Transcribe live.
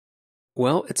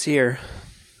Well, it's here.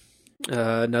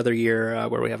 Another year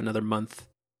where we have another month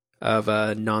of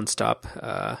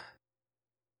nonstop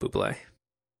Buble.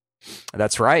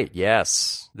 That's right.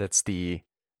 Yes, that's the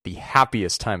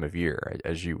happiest time of year,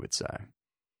 as you would say.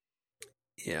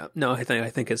 Yeah, no, I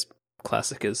think his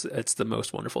classic is it's the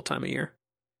most wonderful time of year.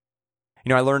 You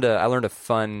know, I learned a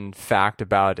fun fact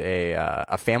about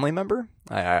a family member.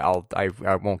 I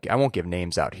won't give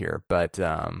names out here, but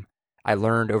I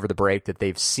learned over the break that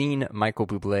they've seen Michael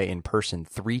Bublé in person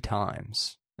 3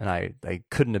 times, and I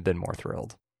couldn't have been more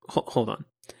thrilled. Hold on.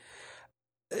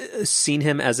 Seen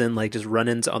him as in like just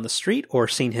run-ins on the street, or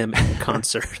seen him in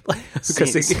concert?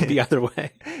 Because it could be either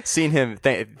way. Seen him.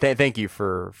 Thank you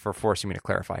for forcing me to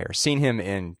clarify here. Seen him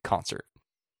in concert.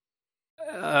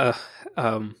 How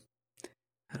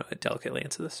do I delicately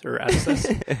answer this or ask this?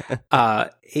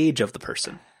 Age of the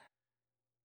person.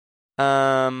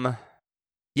 Not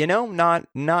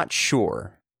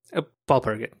sure.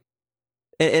 Ballpark it.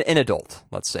 An adult,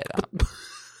 let's say that.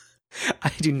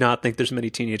 I do not think there's many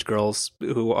teenage girls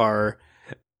who are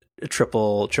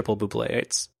triple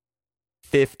Bubléites.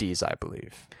 50s, I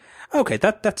believe. Okay,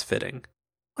 that's fitting.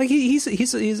 Like he's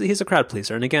a crowd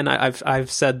pleaser, and again,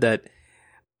 I've said that.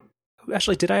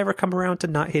 Actually, did I ever come around to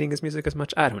not hating his music as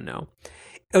much? I don't know.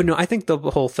 Oh no, I think the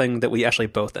whole thing that we actually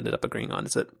both ended up agreeing on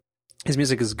is that his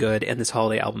music is good, and this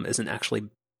holiday album isn't actually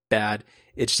bad.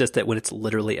 It's just that when it's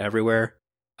literally everywhere,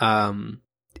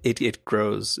 it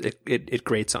grows, it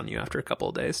grates on you after a couple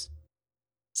of days.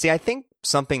 See, I think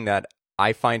something that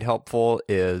I find helpful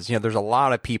is, there's a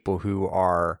lot of people who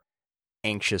are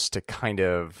anxious to kind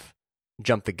of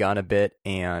jump the gun a bit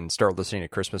and start listening to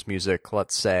Christmas music,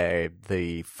 let's say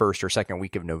the first or second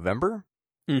week of November.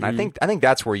 Mm-hmm. And I think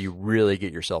that's where you really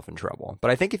get yourself in trouble.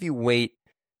 But I think if you wait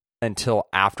until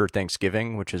after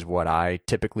Thanksgiving, which is what I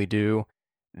typically do,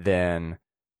 then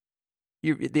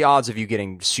the odds of you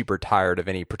getting super tired of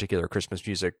any particular Christmas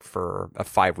music for a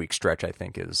 5-week stretch, I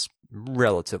think, is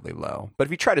relatively low. But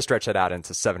if you try to stretch that out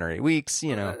into 7 or 8 weeks,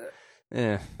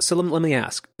 So let me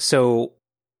ask. So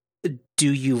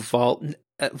do you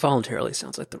voluntarily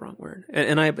sounds like the wrong word.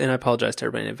 And I apologize to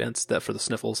everybody in advance that for the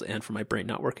sniffles and for my brain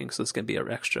not working. So this is going to be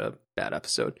an extra bad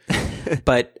episode.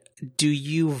 But do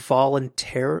you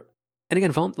volunteer? And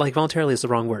again, voluntarily is the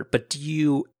wrong word, but do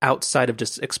you, outside of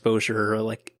just exposure, or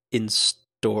like in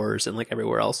stores and like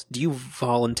everywhere else, do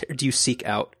you seek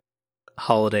out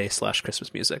holiday /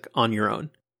 Christmas music on your own?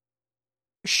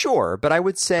 Sure, but I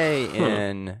would say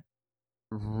in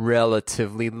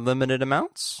relatively limited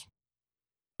amounts.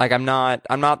 Like I'm not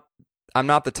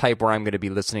the type where I'm going to be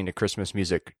listening to Christmas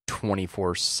music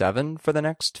 24/7 for the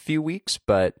next few weeks,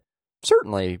 but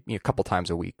certainly a couple times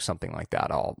a week, something like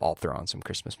that, I'll throw on some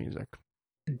Christmas music.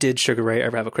 Did Sugar Ray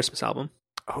ever have a Christmas album?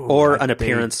 Or an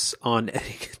appearance on,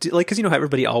 like, because how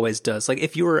everybody always does. Like,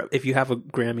 if you have a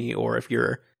Grammy, or if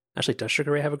you're actually, does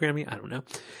Sugar Ray have a Grammy? I don't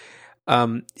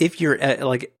know. If you're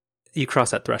like, you cross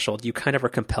that threshold, you kind of are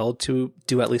compelled to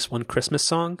do at least one Christmas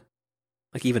song.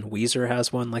 Like even Weezer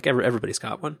has one. Like everybody's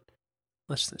got one.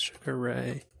 Let's see, Sugar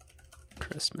Ray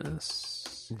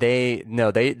Christmas. They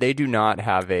do not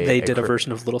have a. They did a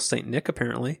version of Little Saint Nick,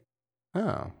 apparently.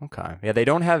 Oh, okay. Yeah, they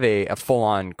don't have a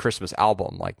full-on Christmas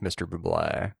album like Mr.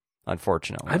 Bublé,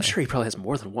 unfortunately. I'm sure he probably has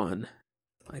more than one.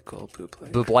 Michael Bublé.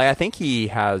 Bublé, I think he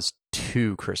has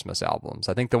 2 Christmas albums.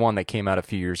 I think the one that came out a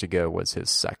few years ago was his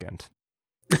second.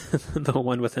 The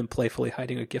one with him playfully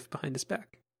hiding a gift behind his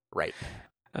back. Right.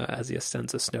 As he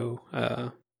ascends a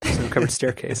snow-covered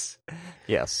staircase.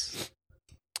 Yes.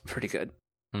 Pretty good.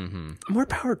 Mm-hmm. More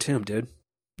power to him, dude.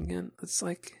 Again, it's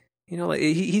like, like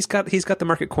he's got the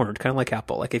market cornered, kind of like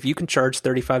Apple. Like if you can charge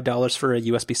 $35 for a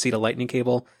USB-C to Lightning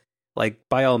cable, like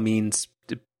by all means,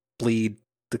 bleed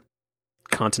the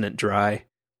continent dry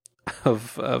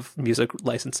of music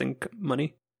licensing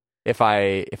money. If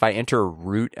I enter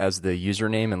root as the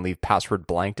username and leave password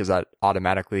blank, does that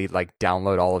automatically like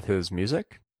download all of his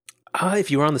music?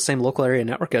 If you are on the same local area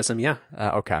network as him, yeah.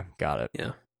 Okay, got it.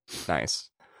 Yeah, nice.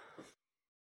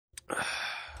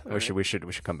 We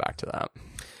should come back to that.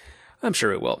 I'm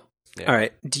sure it will. Yeah. All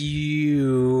right. Do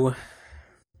you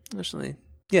actually?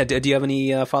 Yeah. Do you have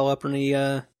any follow up or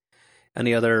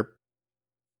any other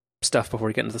stuff before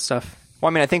we get into the stuff? Well,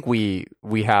 I mean, I think we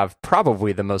have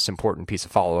probably the most important piece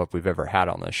of follow-up we've ever had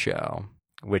on this show,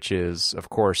 which is, of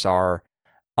course, our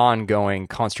ongoing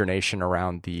consternation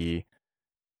around the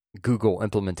Google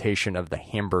implementation of the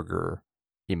hamburger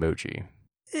emoji.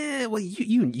 Well,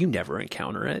 you never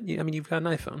encounter it. You've got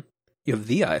an iPhone. You have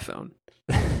the iPhone.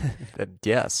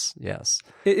 Yes.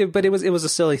 But it was a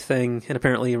silly thing, and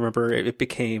apparently, remember, it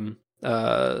became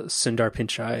Sundar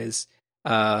Pichai's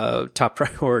top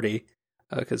priority.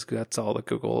 because that's all that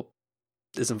Google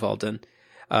is involved in,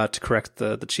 to correct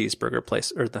the cheeseburger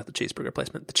place, or not the cheeseburger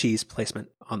placement, the cheese placement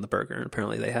on the burger. And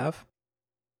apparently they have.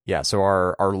 Yeah, so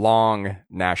our long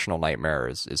national nightmare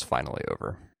is finally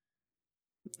over.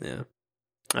 Yeah.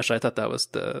 Actually, I thought that was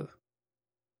the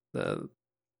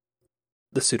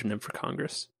pseudonym for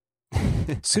Congress.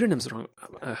 Pseudonyms are wrong.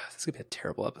 This could be a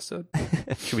terrible episode.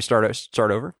 Should we start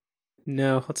over?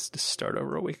 No, let's just start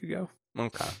over a week ago.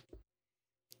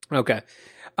 Okay.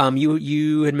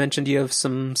 You had mentioned you have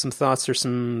some thoughts or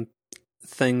some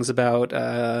things about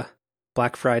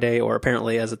Black Friday, or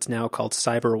apparently as it's now called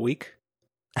Cyber Week.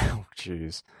 Oh,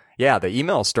 jeez. Yeah, the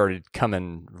emails started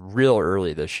coming real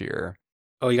early this year.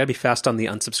 Oh, you gotta be fast on the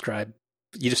unsubscribe.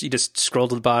 You just scroll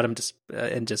to the bottom,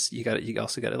 you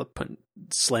also gotta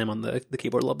slam on the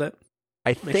keyboard a little bit.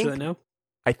 Make sure they know.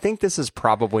 I think this is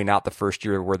probably not the first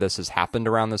year where this has happened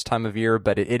around this time of year,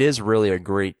 but it is really a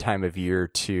great time of year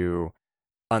to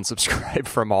unsubscribe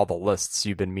from all the lists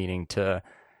you've been meaning to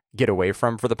get away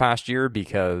from for the past year,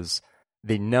 because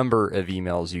the number of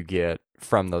emails you get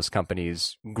from those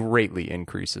companies greatly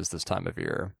increases this time of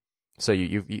year. So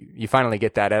you finally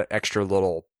get that extra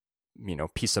little,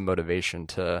 piece of motivation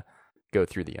to go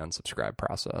through the unsubscribe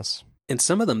process. And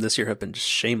some of them this year have been just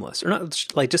shameless, or not,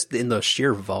 like just in the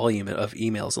sheer volume of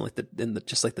emails and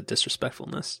the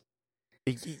disrespectfulness.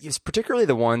 It's particularly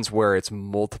the ones where it's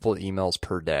multiple emails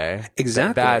per day.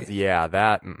 Exactly.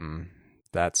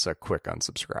 That's a quick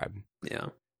unsubscribe. Yeah.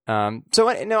 So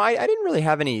I didn't really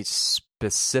have any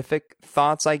specific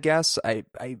thoughts, I guess.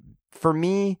 For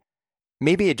me,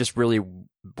 maybe it just really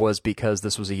was because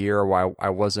this was a year where I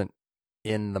wasn't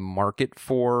in the market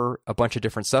for a bunch of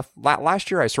different stuff.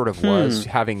 Last year I sort of was,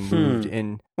 having moved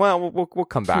in. Well, we'll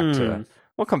come back to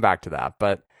that.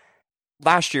 But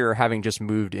last year, having just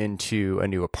moved into a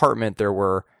new apartment, there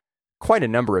were quite a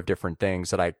number of different things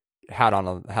that I had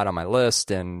on my list,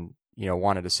 and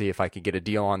wanted to see if I could get a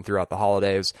deal on throughout the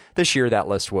holidays. This year, that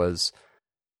list was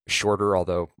shorter,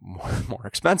 although more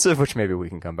expensive, which maybe we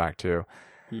can come back to.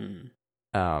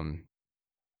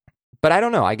 But I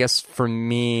don't know. I guess for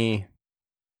me,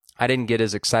 I didn't get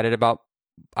as excited about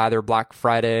either Black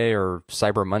Friday or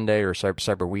Cyber Monday or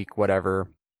Cyber Week, whatever.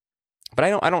 But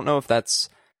I don't know if that's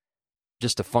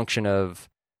just a function of,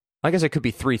 I guess it could be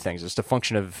three things. It's a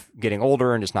function of getting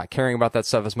older and just not caring about that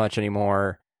stuff as much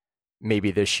anymore.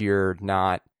 Maybe this year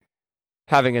not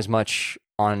having as much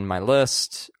on my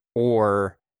list.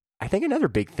 Or I think another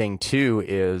big thing too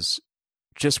is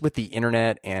just with the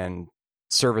internet and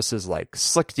services like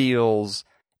Slick Deals,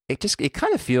 it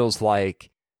kind of feels like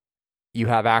you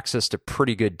have access to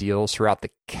pretty good deals throughout the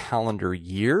calendar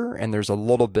year, and there's a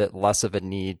little bit less of a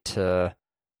need to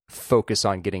focus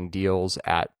on getting deals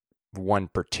at one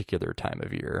particular time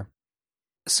of year.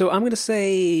 So I'm going to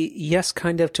say yes,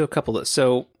 kind of, to a couple of.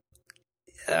 So,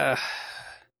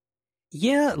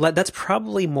 yeah, that's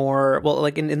probably more. Well,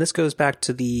 like, and this goes back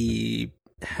to the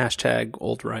hashtag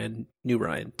old Ryan, new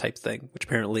Ryan type thing, which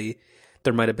apparently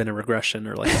there might have been a regression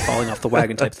or like a falling off the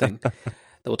wagon type thing that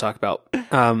we'll talk about.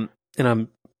 And I'm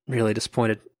really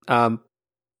disappointed.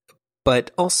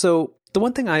 But also, the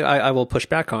one thing I will push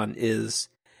back on is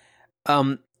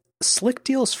Slick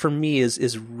Deals for me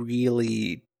is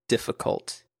really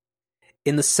difficult,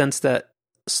 in the sense that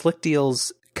Slick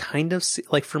Deals kind of,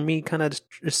 like, for me, kind of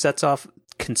just sets off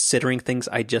considering things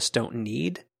I just don't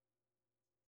need.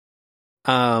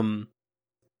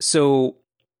 So,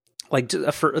 like,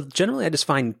 generally I just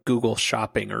find Google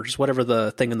Shopping, or just whatever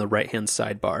the thing in the right-hand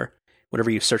sidebar, whenever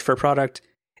you search for a product,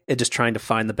 it just trying to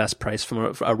find the best price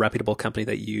from a reputable company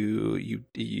that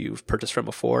you've purchased from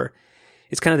before.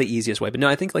 It's kind of the easiest way. But no,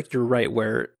 I think, like, you're right,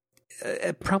 where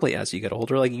probably as you get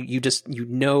older, like, you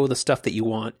know the stuff that you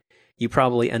want. You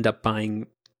probably end up buying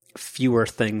fewer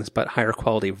things, but higher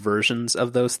quality versions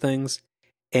of those things,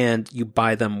 and you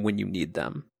buy them when you need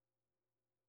them.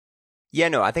 Yeah,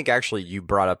 no, I think actually you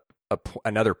brought up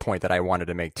another point that I wanted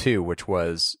to make too, which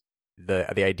was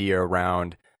the idea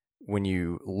around when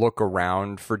you look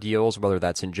around for deals, whether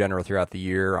that's in general throughout the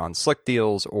year on Slick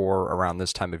Deals or around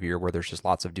this time of year where there's just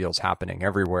lots of deals happening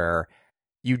everywhere,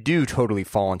 you do totally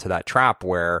fall into that trap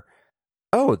where,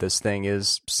 oh, this thing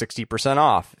is 60%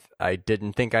 off. I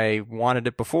didn't think I wanted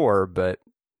it before, but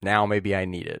now maybe I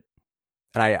need it.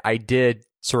 And I did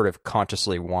sort of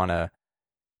consciously want to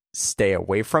stay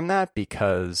away from that,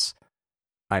 because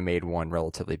I made one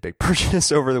relatively big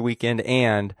purchase over the weekend,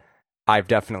 and I've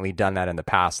definitely done that in the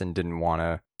past and didn't want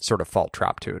to sort of fall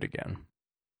trap to it again.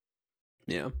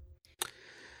 Yeah.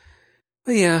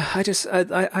 But yeah, I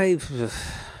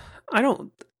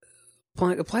don't.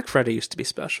 Black Friday used to be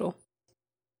special.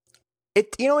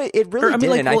 It really did.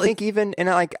 And I think even, and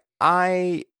like,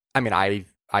 I mean, I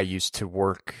used to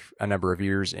work a number of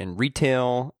years in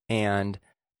retail, and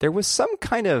there was some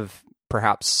kind of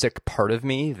perhaps sick part of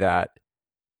me that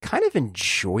kind of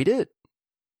enjoyed it.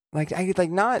 Like I guess The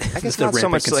not so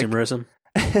much consumerism.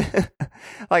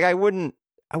 like I wouldn't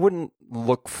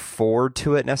look forward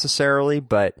to it necessarily,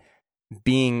 but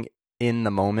being in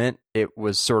the moment, it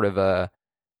was sort of a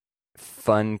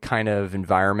fun kind of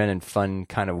environment and fun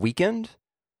kind of weekend.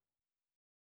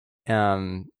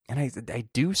 And I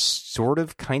do sort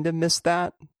of kind of miss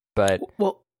that, but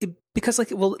Well, because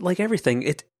like everything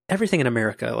in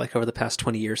America, like over the past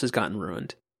 20 years has gotten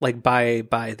ruined. Like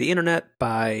by the internet,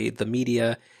 by the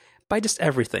media, by just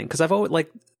everything. Because I've always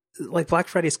like Black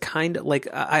Friday is kind of like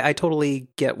I totally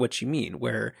get what you mean.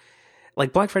 Where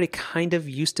like Black Friday kind of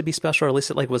used to be special, or at least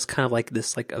it like was kind of like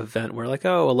this like event where like,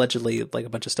 oh, allegedly like a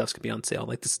bunch of stuff's gonna be on sale.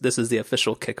 Like this is the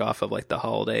official kickoff of like the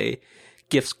holiday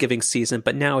gift giving season.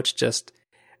 But now it's just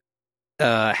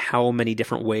how many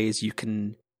different ways you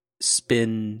can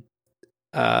spin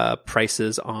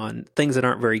prices on things that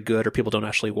aren't very good or people don't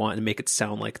actually want and make it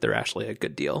sound like they're actually a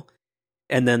good deal.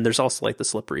 And then there's also like the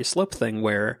slippery slope thing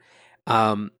where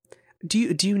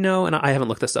do you know, and I haven't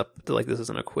looked this up, like this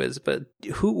isn't a quiz, but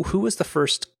who was the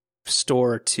first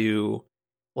store to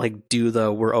like do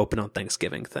the we're open on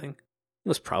Thanksgiving thing? It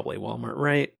was probably Walmart,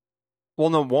 right? well,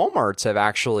 no, Walmarts have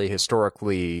actually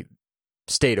historically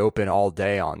stayed open all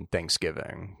day on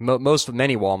Thanksgiving.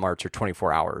 Many Walmarts are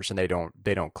 24 hours, and they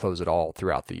don't close at all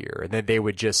throughout the year. And then they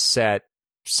would just set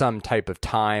some type of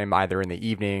time either in the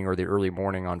evening or the early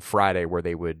morning on Friday where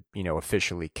they would,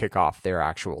 officially kick off their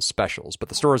actual specials. But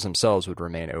the stores themselves would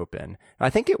remain open. And I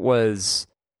think it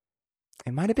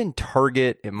might have been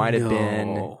Target. It might have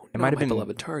been my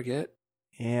beloved Target.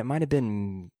 Yeah, it might have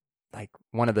been like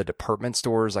one of the department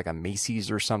stores, like a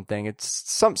Macy's or something. It's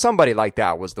somebody like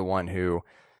that was the one who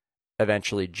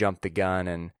eventually jumped the gun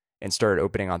and started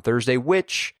opening on Thursday,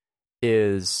 which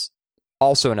is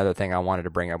also another thing I wanted to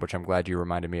bring up, which I'm glad you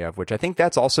reminded me of, which I think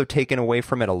that's also taken away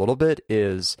from it a little bit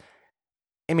is,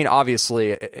 I mean,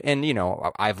 obviously, and,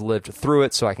 I've lived through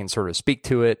it, so I can sort of speak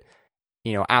to it,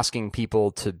 asking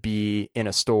people to be in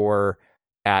a store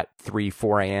at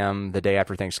 4 a.m. the day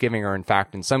after Thanksgiving, or in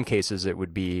fact, in some cases, it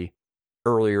would be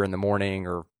earlier in the morning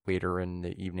or later in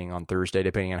the evening on Thursday,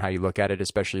 depending on how you look at it,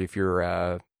 especially if you're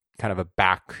kind of a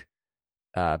back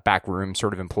room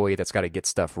sort of employee that's got to get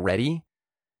stuff ready.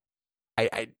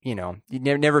 You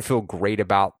never feel great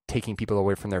about taking people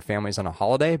away from their families on a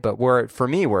holiday, but where it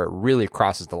really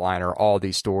crosses the line are all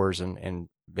these stores, and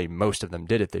most of them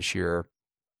did it this year,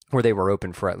 where they were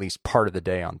open for at least part of the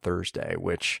day on Thursday,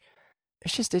 which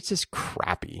it's just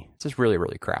crappy. It's just really,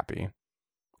 really crappy.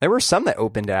 There were some that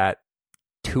opened at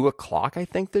 2:00, I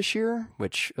think, this year,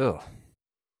 which, ugh.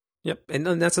 Yep,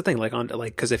 and that's the thing.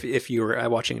 Because if you were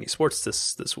watching any sports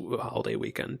this holiday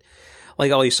weekend,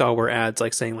 like all you saw were ads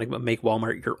like saying like make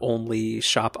Walmart your only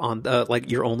shop on like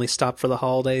your only stop for the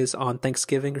holidays on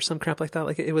Thanksgiving or some crap like that.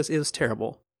 Like it was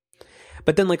terrible.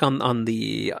 But then like on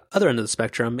the other end of the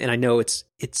spectrum, and I know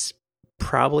it's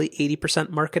probably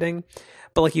 80% marketing,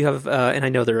 but like you have, and I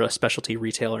know they're a specialty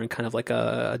retailer and kind of like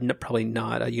probably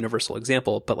not a universal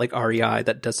example, but like REI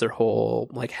that does their whole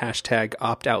like hashtag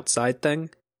opt outside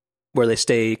thing, where they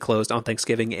stay closed on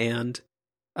Thanksgiving and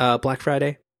Black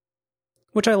Friday,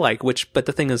 which I like. But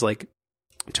the thing is, like,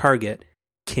 Target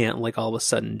can't like all of a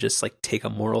sudden just like take a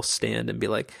moral stand and be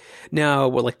like, no,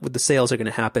 well, like the sales are going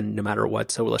to happen no matter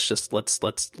what, so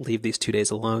let's leave these 2 days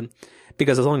alone.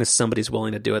 Because as long as somebody's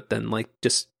willing to do it, then like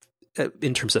just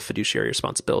in terms of fiduciary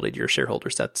responsibility to your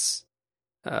shareholders, that's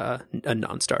a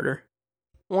non-starter.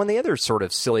 Well, and the other sort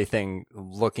of silly thing,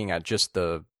 looking at just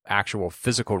the actual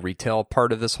physical retail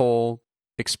part of this whole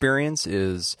experience,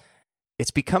 is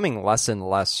it's becoming less and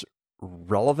less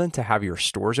relevant to have your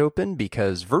stores open,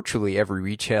 because virtually every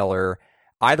retailer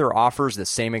either offers the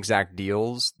same exact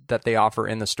deals that they offer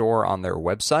in the store on their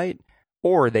website,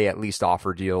 or they at least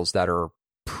offer deals that are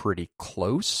pretty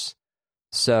close.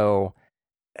 So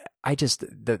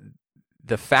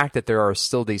the fact that there are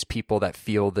still these people that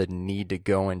feel the need to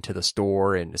go into the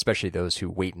store, and especially those who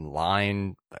wait in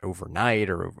line overnight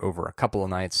or over a couple of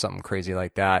nights, something crazy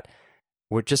like that,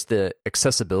 with just the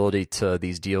accessibility to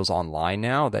these deals online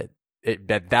now, that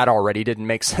already didn't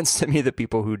make sense to me, the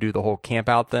people who do the whole camp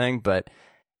out thing, but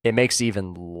it makes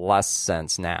even less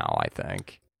sense now, I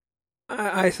think.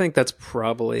 I think that's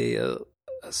probably a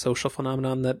social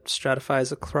phenomenon that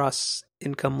stratifies across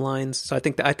income lines. So I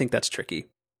think that's tricky.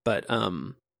 But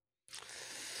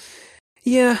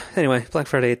yeah. Anyway, Black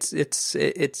Friday,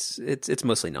 it's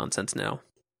mostly nonsense now.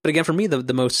 But again, for me,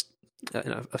 the most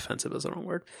offensive is the wrong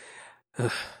word.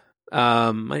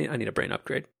 I need a brain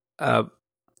upgrade. uh,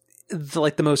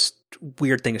 the most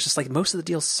weird thing is just like most of the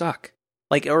deals suck.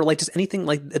 Like, or like just anything,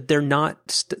 like they're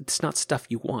not, it's not stuff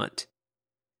you want.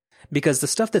 Because the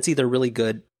stuff that's either really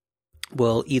good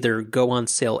will either go on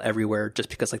sale everywhere just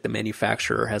because like the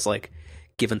manufacturer has like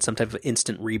given some type of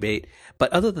instant rebate.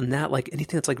 But other than that, like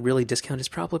anything that's like really discounted is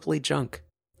probably junk.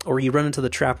 Or you run into the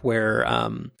trap where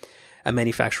a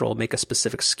manufacturer will make a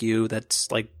specific SKU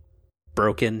that's like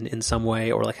broken in some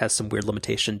way or like has some weird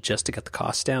limitation just to get the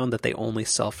cost down that they only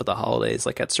sell for the holidays,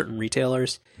 like at certain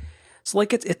retailers. So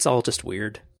like it's all just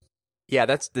weird. Yeah,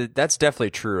 that's definitely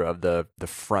true of the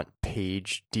front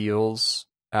page deals,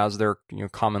 as they're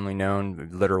commonly known.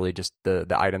 Literally, just the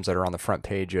items that are on the front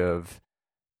page of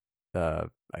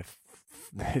the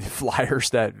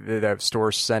flyers that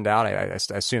stores send out. I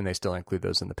assume they still include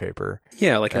those in the paper.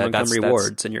 Yeah, like your Montgomery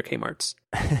Wards and your Kmart's.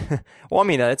 Well, I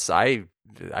mean,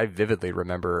 I vividly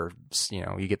remember,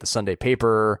 you get the Sunday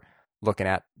paper, looking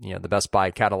at, the Best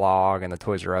Buy catalog and the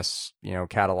Toys R Us,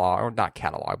 catalog, or not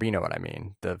catalog, but you know what I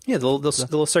mean. The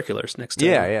little circulars next to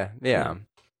Yeah.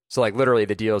 So like literally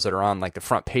the deals that are on like the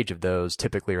front page of those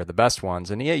typically are the best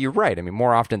ones. And yeah, you're right. I mean,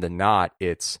 more often than not,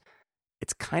 it's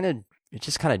just kind of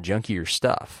junkier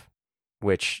stuff,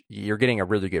 which you're getting a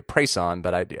really good price on,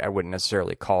 but I wouldn't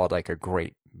necessarily call it like a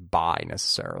great buy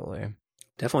necessarily.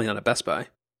 Definitely not a Best Buy.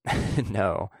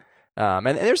 No.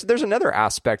 And there's another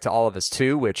aspect to all of this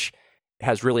too, which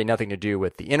has really nothing to do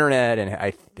with the internet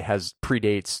and has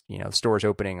predates, stores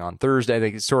opening on Thursday. I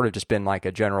think it's sort of just been like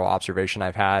a general observation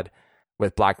I've had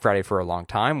with Black Friday for a long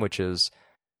time, which is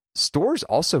stores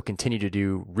also continue to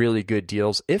do really good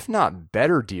deals, if not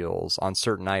better deals on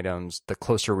certain items the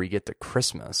closer we get to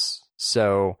Christmas.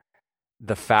 So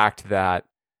the fact that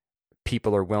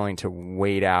people are willing to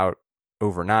wait out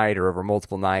overnight or over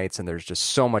multiple nights, and there's just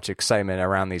so much excitement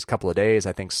around these couple of days,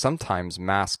 I think sometimes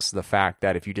masks the fact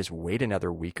that if you just wait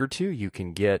another week or two, you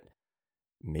can get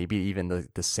maybe even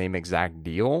the same exact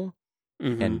deal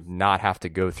and not have to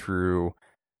go through,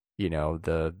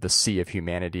 the sea of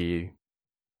humanity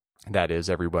that is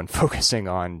everyone focusing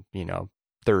on,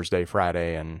 Thursday,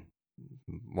 Friday, and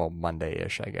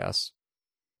Monday-ish, I guess.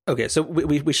 Okay, so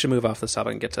we should move off this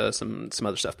topic and get to some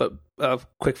other stuff. But a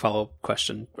quick follow-up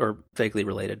question, or vaguely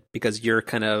related, because you're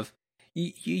kind of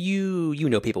you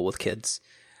know people with kids.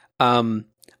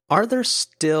 Are there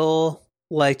still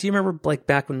do you remember like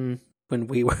back when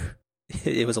we were?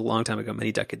 It was a long time ago,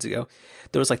 many decades ago.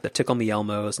 There was like the Tickle Me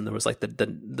Elmos, and there was like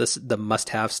the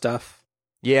must-have stuff.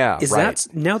 Yeah, is right.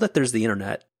 that now that there's the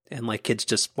internet and like kids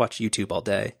just watch YouTube all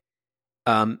day,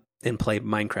 and play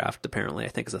Minecraft? Apparently, I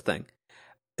think is a thing.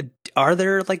 Are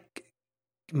there like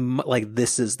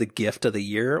this is the gift of the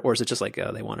year, or is it just like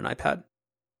they want an iPad?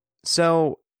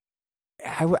 So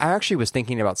I actually was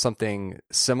thinking about something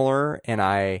similar, and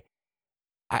I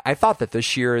thought that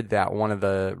this year that one of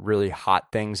the really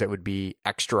hot things that would be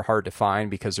extra hard to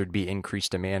find because there'd be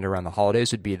increased demand around the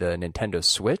holidays would be the Nintendo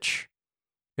Switch,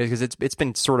 because it's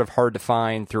been sort of hard to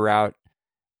find throughout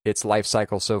its life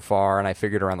cycle so far, and I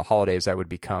figured around the holidays that would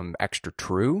become extra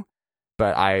true.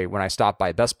 But when I stopped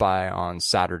by Best Buy on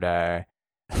Saturday,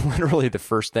 literally the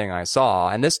first thing I saw,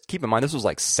 and keep in mind, this was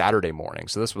like Saturday morning,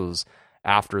 so this was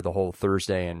after the whole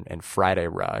Thursday and Friday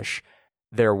rush,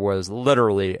 there was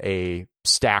literally a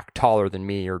stack taller than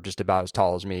me, or just about as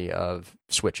tall as me, of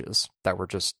Switches that were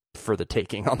just for the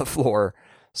taking on the floor.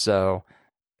 So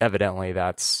evidently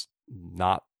that's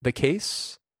not the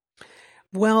case.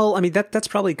 Well, I mean, that's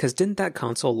probably because didn't that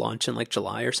console launch in like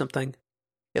July or something?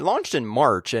 It launched in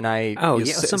March, and I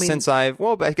since I've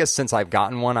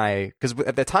gotten one, because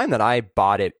at the time that I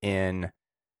bought it in,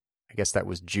 I guess that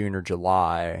was June or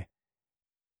July,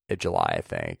 I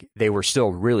think, they were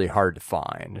still really hard to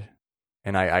find,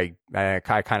 and I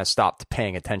kind of stopped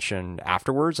paying attention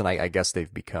afterwards, and I guess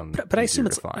they've become. But I assume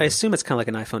it's kind of like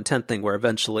an iPhone 10 thing, where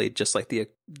eventually just like the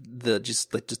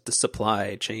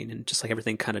supply chain and just like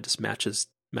everything kind of just matches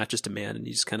demand, and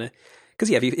you just kind of. Because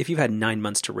if you've had 9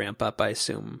 months to ramp up, I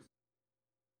assume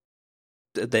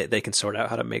they can sort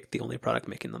out how to make the only product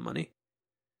making them money.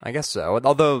 I guess so.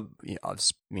 Although,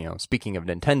 speaking of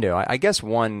Nintendo, I guess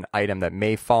one item that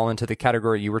may fall into the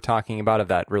category you were talking about of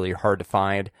that really hard to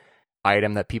find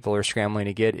item that people are scrambling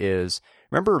to get is,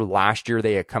 remember last year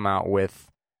they had come out with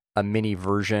a mini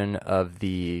version of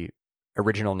the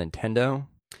original Nintendo?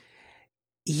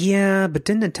 Yeah, but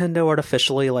didn't Nintendo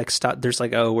artificially stop? There's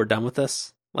we're done with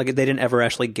this. Like, they didn't ever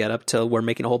actually get up to we're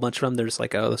making a whole bunch of them. They're just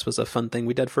like, oh, this was a fun thing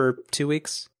we did for 2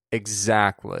 weeks.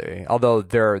 Exactly. Although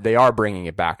they are bringing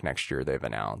it back next year, they've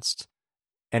announced.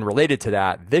 And related to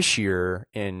that, this year,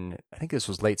 I think this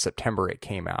was late September, it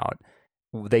came out.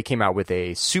 They came out with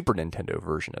a Super Nintendo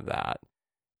version of that.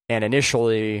 And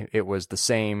initially, it was the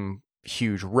same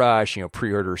huge rush.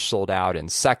 Pre-orders sold out in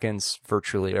seconds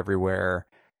virtually everywhere.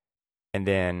 And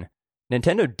then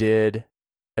Nintendo did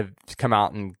come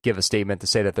out and give a statement to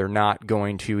say that they're not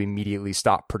going to immediately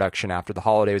stop production after the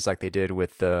holidays like they did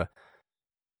with the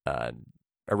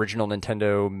original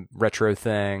Nintendo retro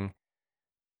thing.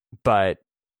 But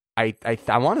I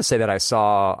want to say that I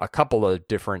saw a couple of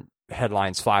different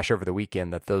headlines flash over the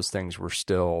weekend that those things were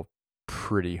still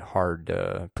pretty hard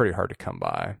to come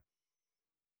by.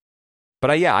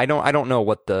 But I don't know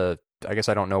what the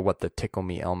Tickle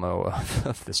Me Elmo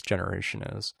of this generation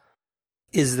is.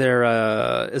 Is there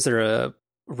a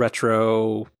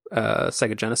retro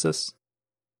Sega Genesis?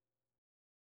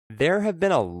 There have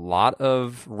been a lot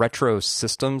of retro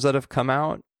systems that have come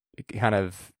out, kind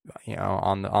of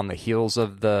on the heels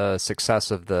of the success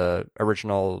of the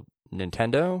original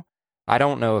Nintendo. I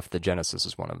don't know if the Genesis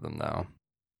is one of them though.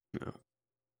 No,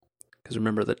 because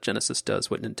remember that Genesis does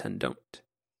what Nintendo don't.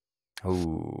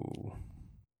 Oh,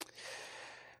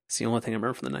 it's the only thing I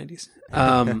remember from the 90s.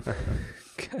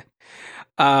 Okay.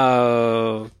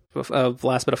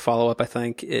 Last bit of follow-up, I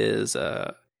think, is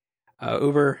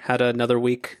Uber had another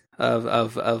week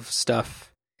of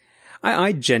stuff.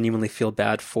 I genuinely feel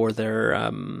bad for their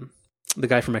the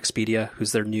guy from Expedia,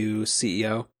 who's their new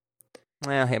CEO.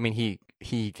 Well, I mean,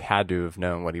 he had to have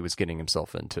known what he was getting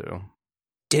himself into.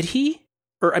 Did he?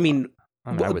 Or I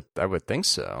would think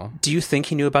so. Do you think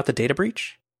he knew about the data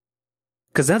breach?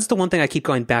 Because that's the one thing I keep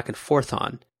going back and forth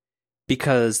on.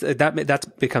 Because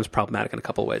that becomes problematic in a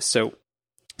couple of ways. So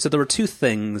there were two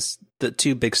things, the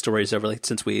two big stories over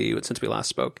since we last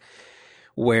spoke.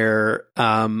 Where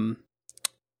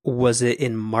was it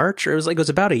in March, or it was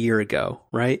about a year ago,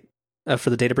 right? For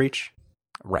the data breach,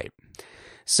 right?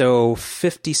 So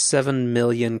 57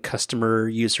 million customer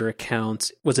user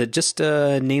accounts. Was it just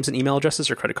names and email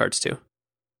addresses, or credit cards too?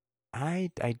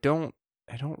 I don't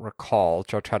recall.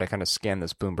 I'll try to kind of scan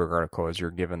this Bloomberg article as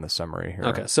you're given the summary here.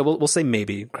 Okay, so we'll say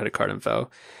maybe credit card info.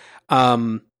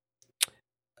 So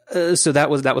that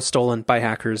was stolen by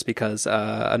hackers because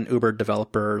an Uber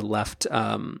developer left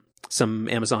some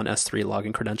Amazon S3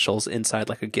 login credentials inside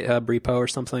like a GitHub repo or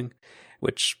something.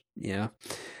 Which, yeah.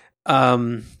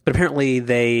 But apparently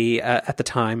they at the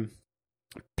time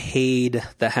paid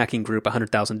the hacking group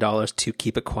 $100,000 to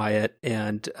keep it quiet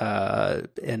and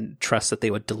trust that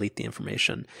they would delete the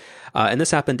information. And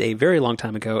this happened a very long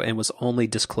time ago and was only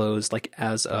disclosed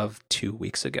as of 2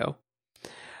 weeks ago.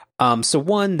 So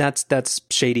one, that's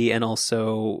shady, and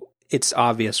also it's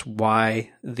obvious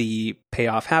why the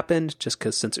payoff happened, just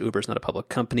because since Uber's not a public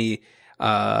company,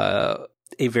 a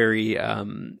very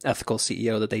ethical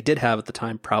CEO that they did have at the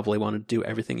time probably wanted to do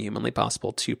everything humanly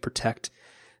possible to protect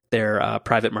their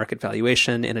private market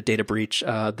valuation, and a data breach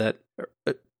that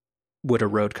would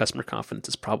erode customer confidence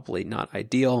is probably not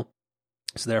ideal.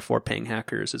 So therefore, paying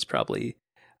hackers is probably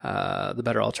the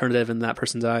better alternative in that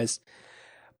person's eyes.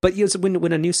 But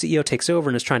when a new CEO takes over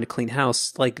and is trying to clean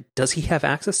house, does he have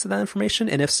access to that information?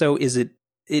 And if so,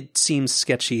 it seems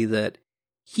sketchy that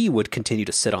he would continue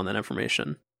to sit on that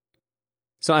information.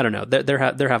 So I don't know.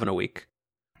 They're having a week.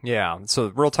 Yeah. So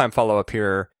real-time follow-up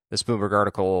here. This Bloomberg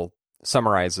article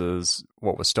summarizes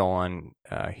what was stolen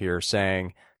here,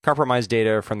 saying compromised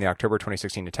data from the October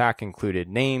 2016 attack included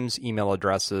names, email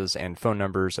addresses, and phone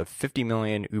numbers of 50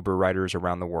 million Uber riders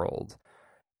around the world.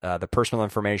 The personal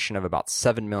information of about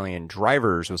 7 million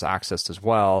drivers was accessed as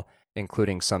well,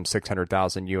 including some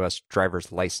 600,000 U.S.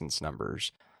 driver's license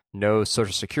numbers. No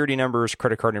social security numbers,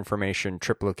 credit card information,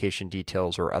 trip location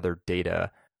details, or other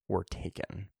data were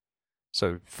taken.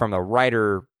 So from the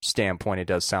writer standpoint, it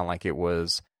does sound like it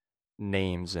was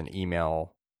names and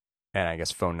email and I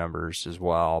guess phone numbers as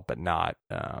well, but not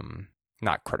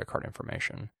credit card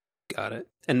information. Got it.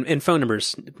 And phone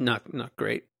numbers, not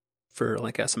great for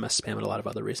SMS spam and a lot of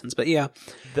other reasons. But yeah.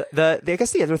 I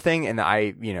guess the other thing, and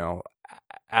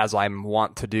as I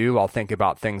want to do, I'll think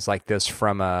about things like this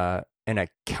from an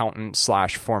accountant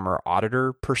 / former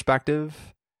auditor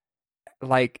perspective.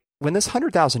 When this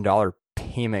 $100,000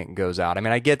 payment goes out,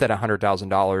 I get that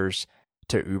 $100,000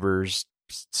 to Uber's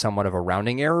somewhat of a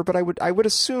rounding error, but I would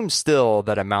assume still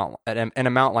that an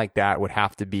amount like that would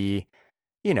have to be,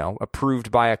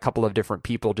 approved by a couple of different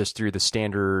people just through the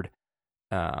standard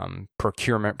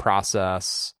procurement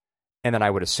process. And then I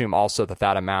would assume also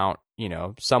that amount,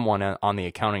 someone on the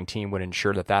accounting team would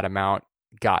ensure that amount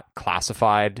got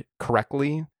classified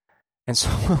correctly. And so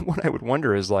what I would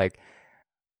wonder is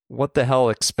what the hell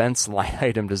expense line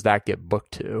item does that get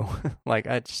booked to?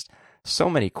 So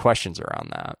many questions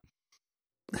around that.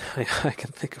 I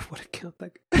can think of what account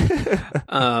that.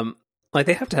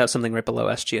 They have to have something right below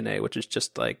SG&A, which is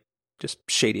just just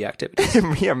shady activities.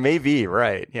 Yeah, maybe,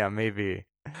 right. Yeah, maybe.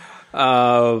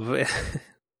 What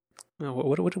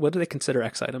do they consider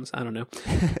X items? I don't know.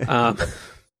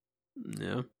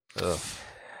 No.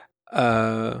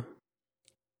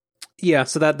 Yeah,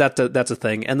 so that's a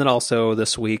thing. And then also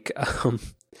this week,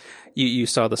 you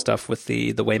saw the stuff with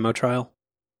the Waymo trial.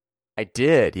 I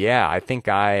did, yeah. I think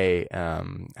I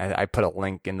put a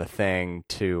link in the thing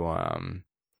to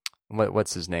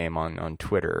what's his name on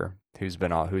Twitter, who's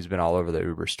been all over the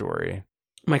Uber story.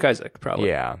 Mike Isaac, probably.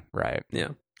 Yeah, right. Yeah,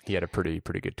 he had a pretty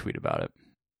good tweet about it.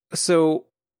 So,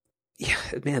 yeah,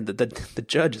 man, the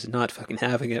judge is not fucking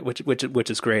having it, which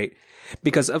is great,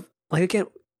 because of, like, again,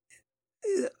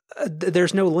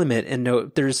 there's no limit and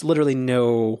there's literally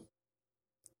no.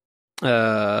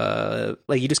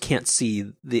 Like, you just can't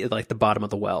see the bottom of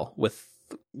the well with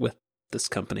this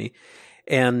company,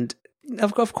 and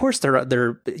of course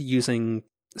they're using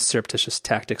surreptitious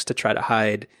tactics to try to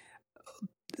hide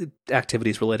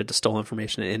activities related to stolen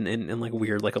information and like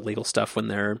weird, like, illegal stuff when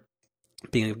they're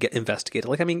being investigated.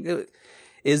 Like, I mean,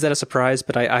 is that a surprise?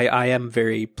 But I am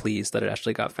very pleased that it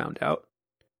actually got found out.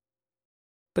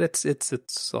 But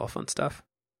it's all fun stuff.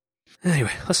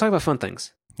 Anyway, let's talk about fun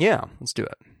things. Yeah, let's do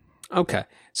it. Okay,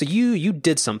 so you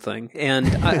did something, and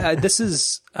this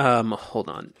is hold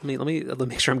on. Let me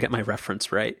make sure I'm getting my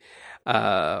reference right.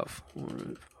 Because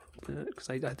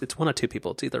it's one of two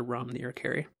people. It's either Romney or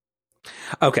Kerry.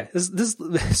 Okay, this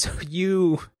so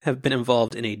you have been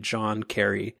involved in a John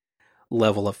Kerry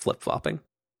level of flip flopping.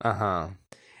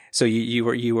 So you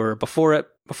were before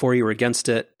you were against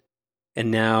it, and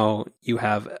now you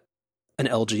have an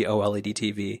LG OLED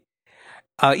TV.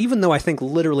 Even though I think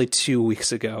literally 2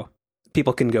 weeks ago.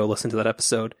 People can go listen to that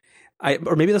episode.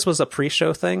 Or maybe this was a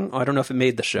pre-show thing. I don't know if it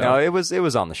made the show. No, it was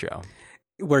on the show.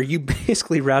 Where you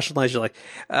basically rationalize, you're like,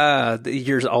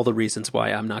 here's all the reasons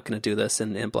why I'm not going to do this,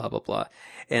 and blah, blah, blah.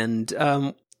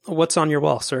 And what's on your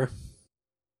wall, sir?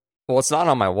 Well, it's not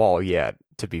on my wall yet,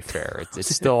 to be fair.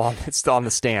 It's still on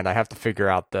the stand. I have to figure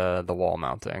out the wall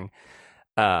mounting.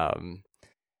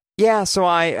 Yeah, so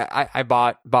I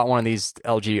bought one of these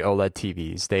LG OLED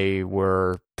TVs. They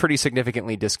were pretty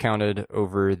significantly discounted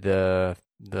over the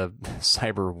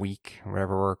Cyber Week, or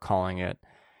whatever we're calling it.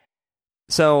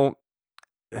 So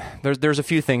there's a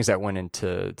few things that went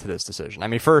into this decision. I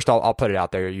mean, first I'll put it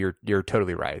out there. You're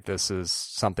totally right. This is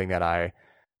something that I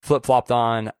flip-flopped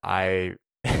on. I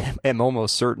am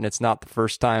almost certain it's not the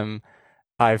first time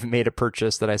I've made a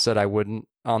purchase that I said I wouldn't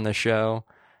on this show.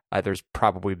 There's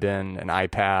probably been an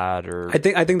iPad, or I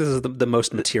think this is the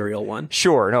most material one.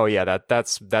 Sure, no, yeah,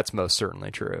 that's most certainly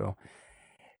true.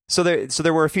 So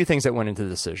there were a few things that went into the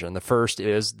decision. The first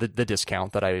is the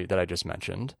discount that I just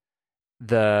mentioned.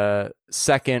 The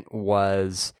second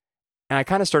was, and I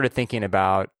kind of started thinking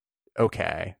about,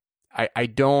 okay, I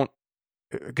don't,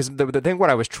 because the thing what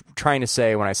I was trying to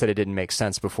say when I said it didn't make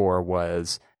sense before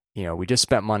was, we just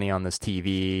spent money on this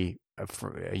TV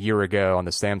a year ago on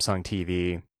the Samsung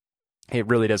TV. It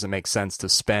really doesn't make sense to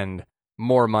spend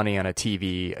more money on a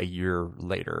TV a year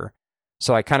later.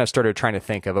 So I kind of started trying to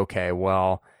think of, okay,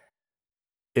 well,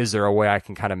 is there a way I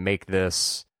can kind of make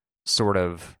this sort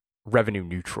of revenue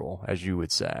neutral, as you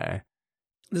would say?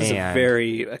 This is a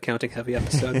very accounting heavy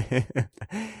episode.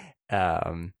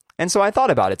 And so I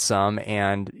thought about it some,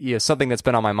 and something that's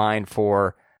been on my mind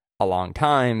for a long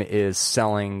time is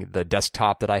selling the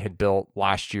desktop that I had built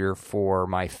last year for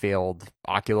my failed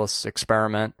Oculus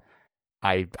experiment.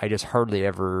 I just hardly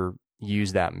ever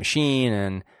use that machine,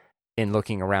 and in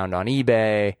looking around on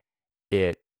eBay,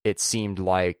 it seemed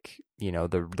like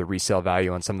the resale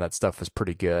value on some of that stuff was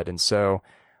pretty good. And so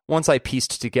once I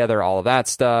pieced together all of that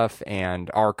stuff and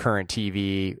our current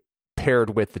TV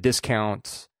paired with the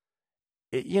discount,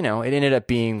 it ended up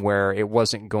being where it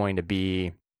wasn't going to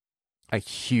be a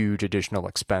huge additional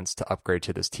expense to upgrade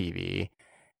to this TV.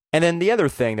 And then the other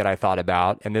thing that I thought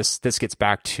about, and this gets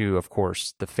back to, of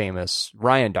course, the famous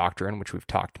Ryan doctrine, which we've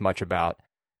talked much about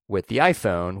with the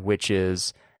iPhone, which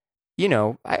is,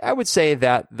 I would say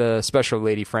that the special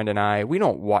lady friend and I, we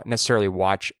don't necessarily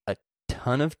watch a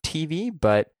ton of TV,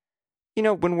 but,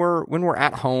 when we're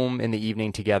at home in the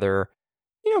evening together,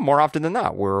 more often than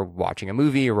not, we're watching a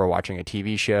movie or we're watching a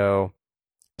TV show.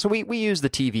 So we use the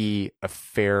TV a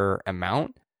fair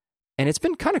amount. And it's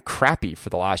been kind of crappy for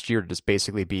the last year to just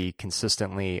basically be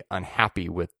consistently unhappy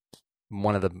with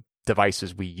one of the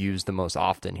devices we use the most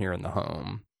often here in the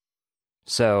home.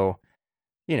 So,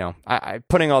 I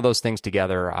putting all those things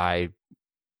together, I,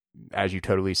 as you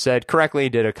totally said correctly,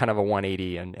 did a kind of a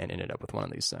 180 and ended up with one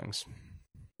of these things.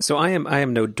 So I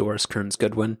am no Doris Kearns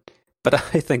Goodwin, but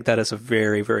I think that is a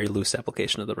very, very loose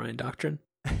application of the Ryan doctrine.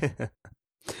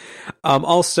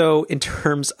 Also, in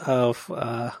terms of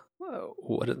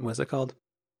what was it called?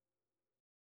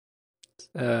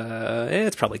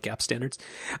 It's probably Gap standards.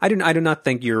 I do not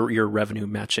think you're revenue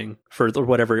matching for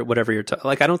whatever you're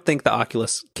like. I don't think the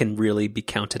Oculus can really be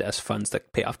counted as funds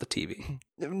that pay off the TV.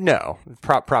 No,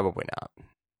 probably not.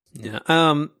 Yeah.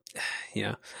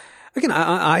 Yeah. Again,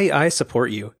 I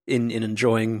support you in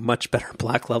enjoying much better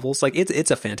black levels. Like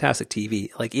it's a fantastic TV.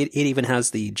 Like it even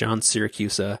has the John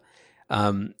Siracusa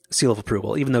seal of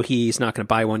approval, even though he's not going to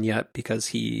buy one yet because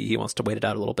he wants to wait it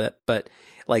out a little bit. But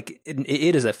like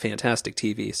it is a fantastic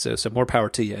TV. So more power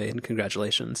to you and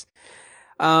congratulations.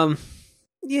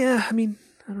 Yeah, I mean,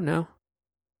 I don't know.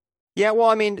 Yeah, well,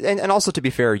 I mean, and also to be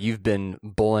fair, you've been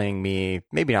bullying me,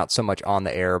 maybe not so much on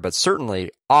the air, but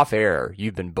certainly off air,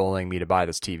 you've been bullying me to buy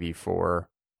this TV for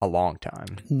a long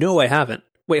time. No, I haven't.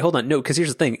 Wait, hold on. No, because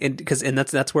here's the thing, and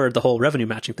that's where the whole revenue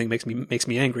matching thing makes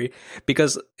me angry.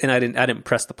 Because I didn't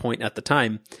press the point at the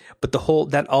time, but all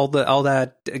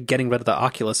that getting rid of the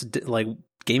Oculus like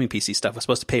gaming PC stuff was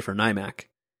supposed to pay for an iMac.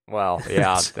 Well,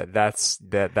 yeah, that's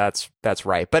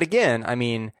right. But again, I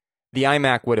mean, the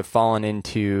iMac would have fallen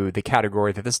into the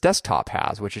category that this desktop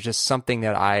has, which is just something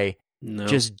that I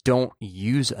just don't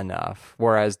use enough.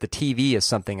 Whereas the TV is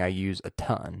something I use a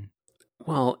ton.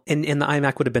 Well, and the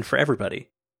iMac would have been for everybody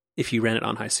if you ran it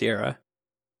on High Sierra.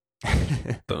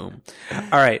 Boom.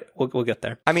 All right, we'll get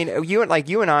there. I mean, you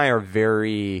and I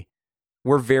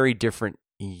we're very different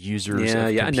users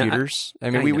of computers. No,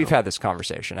 I mean, we've had this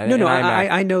conversation. I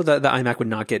know that the iMac would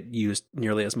not get used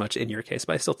nearly as much in your case,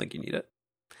 but I still think you need it.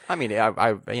 I mean,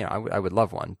 I would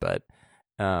love one, but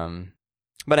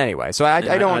anyway. So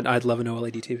I don't. I'd love an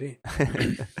OLED TV.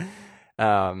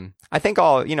 I think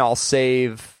I'll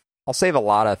save a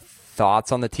lot of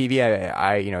thoughts on the TV.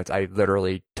 I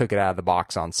literally took it out of the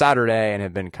box on Saturday and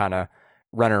have been kind of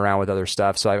running around with other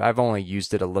stuff. So I've only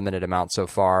used it a limited amount so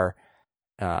far.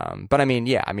 But I mean,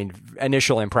 yeah. I mean,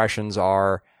 initial impressions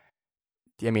are.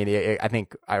 I mean, I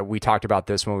think we talked about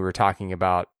this when we were talking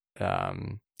about.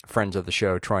 Friends of the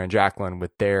show, Troy and Jacqueline,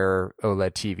 with their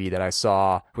OLED TV that I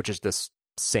saw, which is this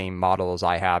same model as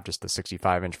I have, just the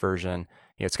 65-inch version.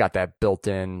 It's got that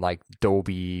built-in like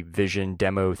Dolby Vision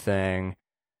demo thing,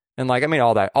 and like I mean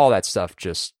all that stuff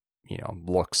just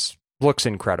looks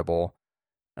incredible.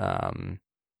 And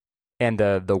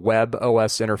the web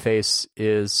OS interface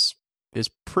is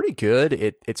pretty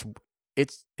good. It's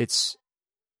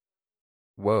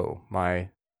whoa, I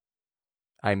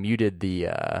muted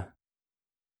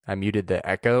the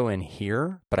echo in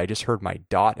here, but I just heard my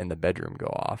dot in the bedroom go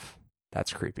off.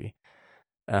 That's creepy.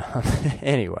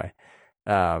 Anyway,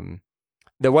 the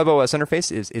WebOS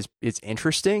interface is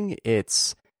interesting.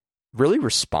 It's really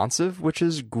responsive, which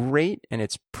is great, and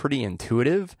it's pretty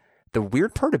intuitive. The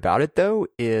weird part about it, though,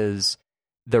 is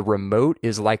the remote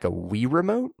is like a Wii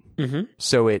remote. Mm-hmm.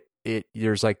 So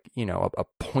there's like a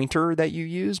pointer that you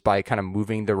use by kind of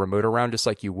moving the remote around, just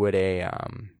like you would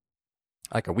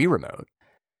like a Wii remote.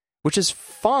 Which is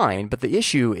fine, but the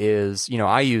issue is,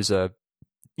 I use a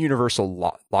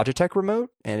universal Logitech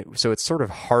remote, and so it's sort of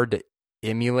hard to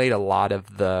emulate a lot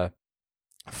of the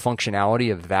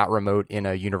functionality of that remote in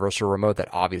a universal remote that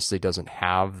obviously doesn't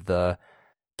have the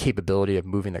capability of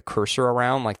moving the cursor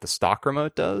around like the stock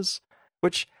remote does,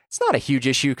 which it's not a huge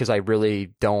issue because I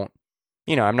really don't,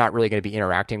 I'm not really going to be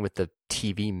interacting with the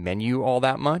TV menu all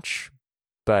that much,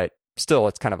 but still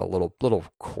it's kind of a little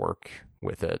quirk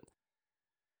with it.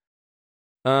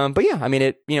 But yeah, I mean,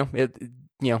 it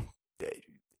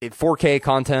 4K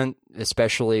content,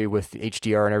 especially with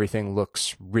HDR and everything,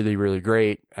 looks really, really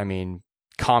great. I mean,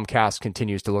 Comcast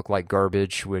continues to look like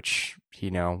garbage, which,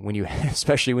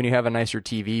 especially when you have a nicer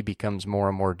TV, becomes more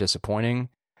and more disappointing.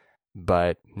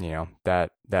 But,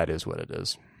 that is what it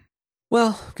is.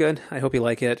 Well, good. I hope you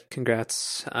like it.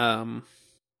 Congrats. One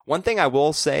thing I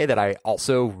will say that I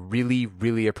also really,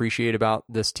 really appreciate about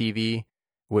this TV,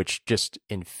 which just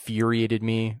infuriated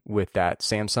me with that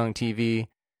Samsung TV.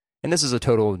 And this is a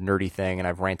total nerdy thing, and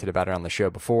I've ranted about it on the show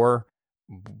before.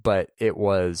 But it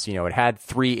was, it had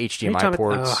 3 HDMI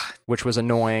ports, which was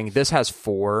annoying. This has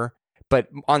 4. But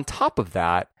on top of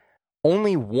that,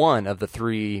 only one of the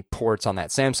 3 ports on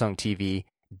that Samsung TV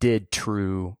did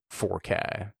true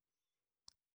 4K.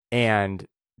 And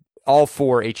all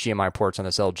 4 HDMI ports on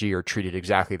this LG are treated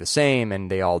exactly the same,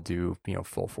 and they all do,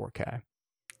 full 4K.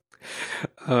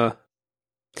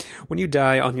 When you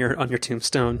die on your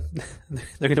tombstone,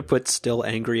 they're gonna put "still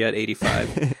angry at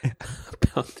 85"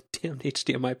 about the damn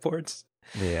HDMI ports.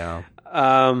 Yeah.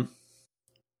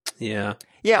 Yeah.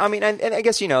 Yeah. I mean, and I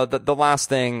guess the last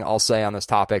thing I'll say on this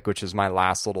topic, which is my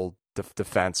last little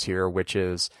defense here, which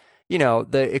is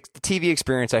the TV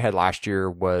experience I had last year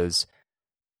was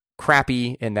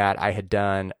crappy in that I had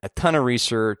done a ton of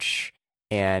research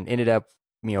and ended up,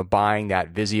 buying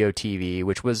that Vizio TV,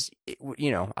 which was,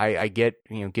 I get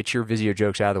your Vizio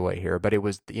jokes out of the way here, but it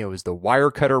was, it was the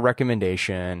Wirecutter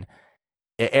recommendation.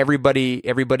 Everybody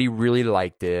really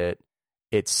liked it.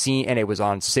 And it was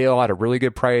on sale at a really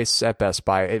good price at Best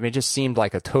Buy. It just seemed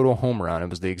like a total home run. It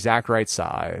was the exact right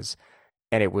size,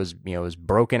 and it was, it was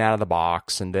broken out of the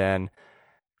box. And then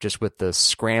just with the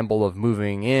scramble of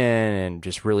moving in and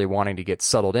just really wanting to get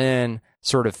settled in,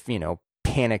 sort of,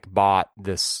 panic bought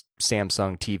this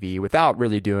Samsung TV without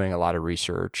really doing a lot of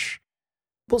research.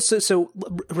 Well, so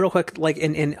real quick,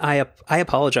 and I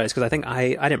apologize because I think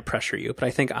I didn't pressure you, but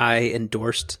I think I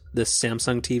endorsed this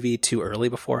Samsung TV too early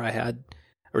before I had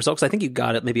results. I think you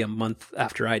got it maybe a month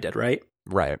after I did, right?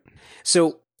 Right.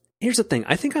 So here's the thing.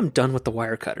 I think I'm done with the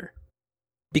Wirecutter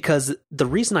because the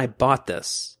reason I bought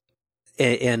this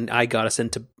and I got us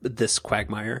into this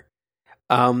quagmire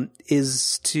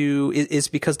is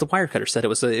because the Wirecutter said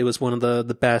it was one of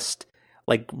the best,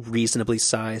 like, reasonably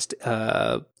sized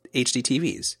HD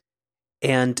TVs,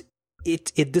 and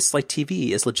this like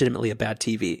TV is legitimately a bad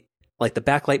TV. Like the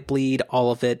backlight bleed,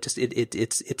 all of it, just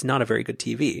it's not a very good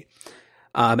TV,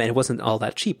 and it wasn't all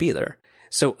that cheap either.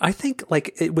 So I think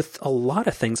with a lot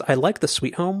of things, I like the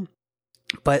Sweet Home,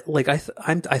 but like I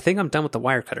think I'm done with the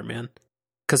Wirecutter, man,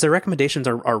 because their recommendations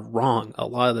are wrong a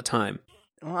lot of the time.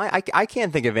 Well, I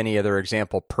can't think of any other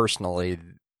example personally.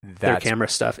 Their camera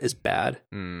stuff is bad.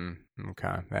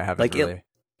 Okay, I haven't really.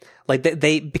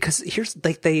 Because here's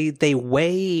they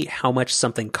weigh how much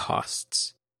something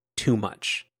costs too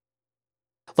much.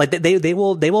 Like they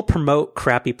will promote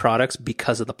crappy products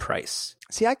because of the price.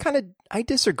 See, I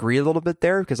disagree a little bit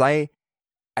there because I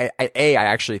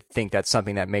actually think that's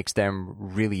something that makes them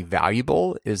really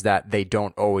valuable is that they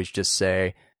don't always just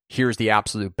say, here's the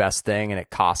absolute best thing and it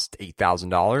costs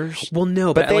 $8,000. Well,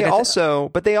 no, but they also,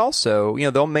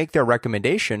 they'll make their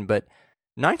recommendation, but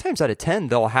 9 times out of 10,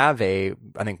 they'll have I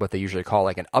think what they usually call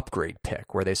like an upgrade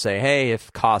pick where they say, hey,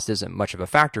 if cost isn't much of a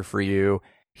factor for you,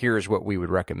 here's what we would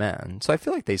recommend. So I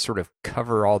feel like they sort of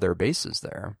cover all their bases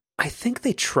there. I think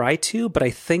they try to, but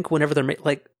I think whenever they're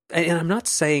and I'm not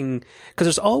saying, because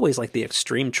there's always like the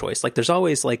extreme choice. Like there's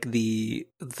always like the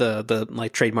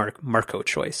like trademark Marco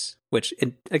choice, which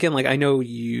again, like I know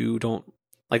you don't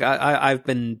like, I've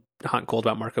been hot and cold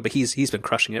about Marco, but he's been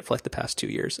crushing it for like the past 2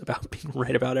 years about being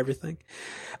right about everything.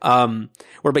 But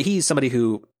he's somebody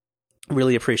who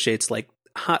really appreciates like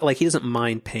he doesn't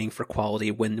mind paying for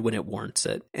quality when it warrants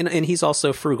it. And he's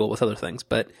also frugal with other things,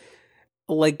 but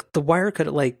like the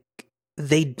Wirecutter, like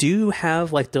they do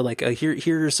have like, they're like,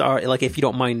 here's our, like, if you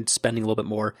don't mind spending a little bit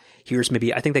more, here's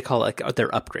maybe, I think they call it like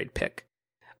their upgrade pick.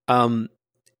 And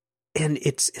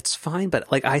it's fine,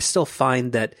 but like, I still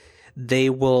find that they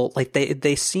will like,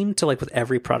 they seem to like with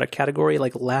every product category,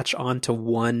 like latch on to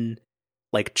one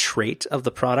like trait of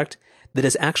the product that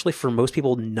is actually for most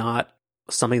people not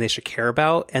something they should care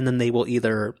about. And then they will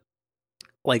either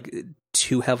like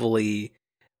too heavily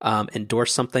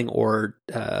endorse something or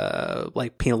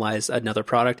like penalize another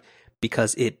product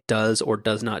because it does or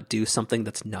does not do something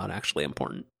that's not actually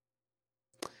important.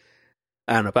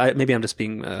 I don't know, but maybe I'm just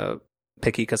being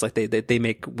picky because like they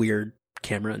make weird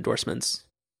camera endorsements.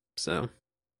 So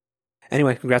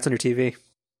anyway, congrats on your TV.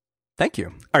 Thank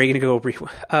you. Are you going to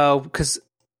go because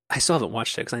I still haven't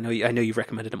watched it because I know you've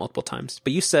recommended it multiple times,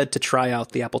 but you said to try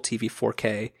out the Apple TV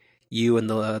 4K. You and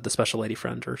the special lady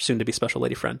friend, or soon to be special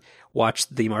lady friend,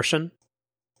 watched The Martian.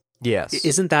 Yes.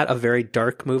 Isn't that a very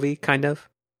dark movie, kind of?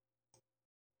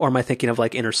 Or am I thinking of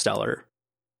like Interstellar?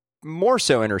 More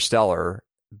so Interstellar,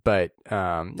 but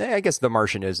I guess The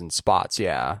Martian is in spots.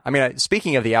 Yeah. I mean,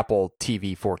 speaking of the Apple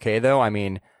TV 4K, though, I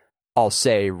mean, I'll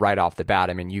say right off the bat,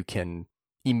 I mean, you can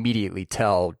immediately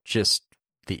tell just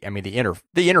the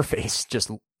interface just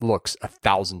looks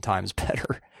 1,000 times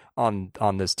better on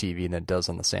this TV than it does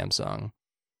on the Samsung.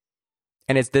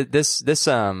 And it's the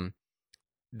LG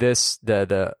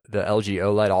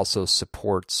OLED also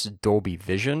supports Dolby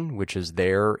Vision, which is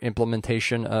their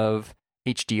implementation of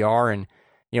HDR. And,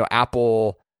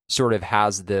 Apple sort of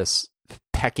has this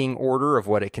pecking order of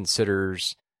what it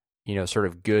considers, sort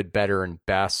of good, better, and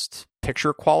best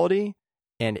picture quality.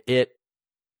 And it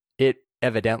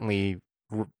evidently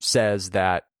says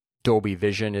that Dolby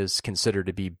Vision is considered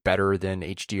to be better than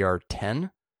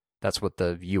HDR10. That's what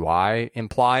the UI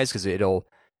implies, because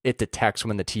it detects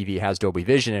when the TV has Dolby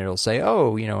Vision and it'll say,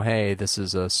 oh, hey, this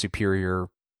is a superior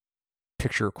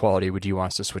picture quality. Would you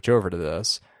want us to switch over to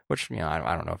this? Which,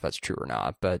 I don't know if that's true or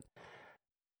not, but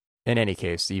in any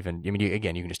case, you can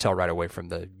just tell right away from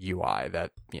the UI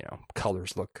that,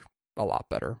 colors look a lot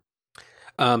better.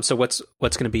 So what's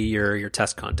going to be your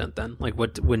test content then? Like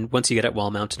once you get it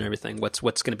well mounted and everything, what's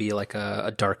going to be like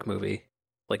a dark movie,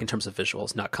 like in terms of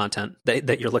visuals, not content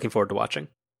that you're looking forward to watching?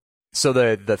 So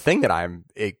the thing that I'm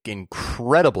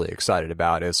incredibly excited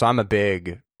about is, so I'm a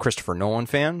big Christopher Nolan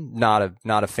fan, not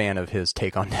a fan of his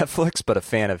take on Netflix, but a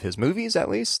fan of his movies at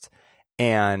least.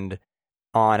 And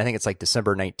on, I think it's like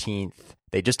December 19th,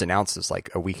 they just announced this like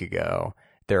a week ago.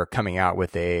 They're coming out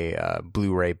with a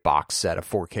Blu-ray box set, a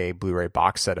 4K Blu-ray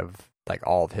box set of like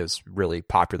all of his really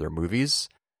popular movies,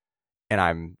 and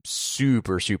I'm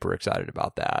super excited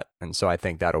about that. And so I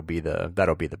think that'll be the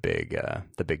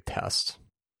big test.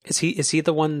 Is he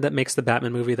the one that makes the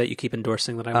Batman movie that you keep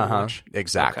endorsing that I want to watch?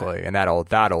 Exactly, okay. And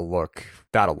that'll look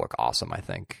awesome, I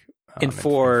think. And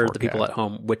for the people at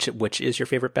home, which is your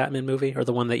favorite Batman movie, or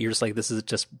the one that you're just like, this is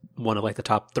just one of like the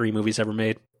top 3 movies ever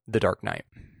made? The Dark Knight.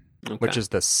 Okay. Which is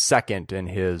the second in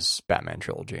his Batman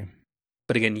trilogy.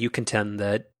 But again, you contend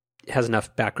that it has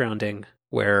enough backgrounding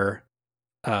where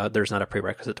there's not a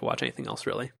prerequisite to watch anything else,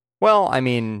 really. Well, I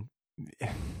mean,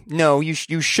 no, you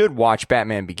should watch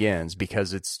Batman Begins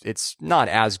because it's not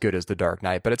as good as The Dark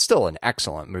Knight, but it's still an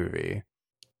excellent movie.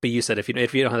 But you said if you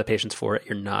don't have the patience for it,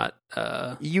 you're not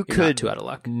not too out of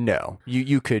luck. No,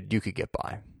 you could get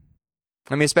by.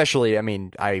 I mean, especially,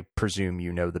 I presume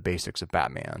you know the basics of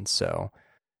Batman, so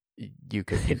you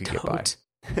could get by.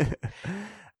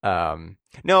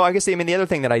 No, I guess the other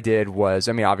thing that I did was,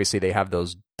 obviously they have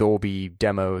those Dolby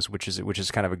demos, which is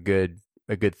kind of a good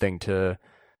thing to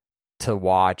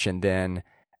watch. And then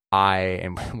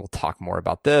and we'll talk more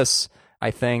about this,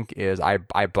 I think, is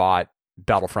I bought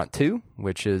Battlefront 2,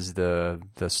 which is the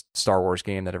Star Wars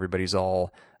game that everybody's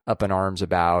all up in arms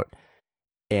about,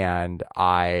 and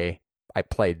I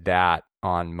played that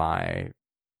on my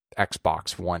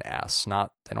Xbox One S. I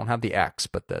don't have the X,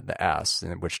 but the S,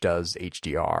 which does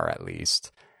HDR at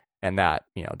least, and that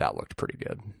looked pretty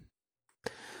good.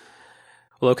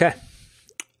 Well, okay.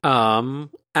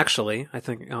 Actually, I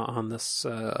think on this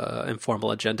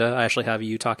informal agenda, I actually have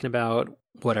you talking about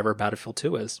whatever Battlefield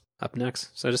 2 is up next.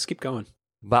 So just keep going.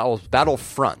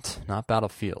 Battlefront, not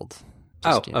Battlefield.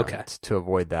 Okay. To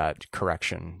avoid that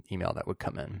correction email that would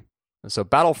come in. So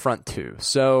Battlefront 2.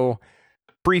 So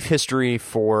brief history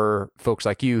for folks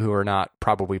like you who are not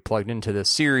probably plugged into this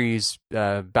series.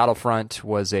 Battlefront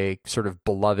was a sort of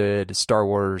beloved Star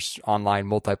Wars online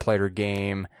multiplayer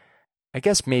game, I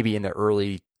guess maybe in the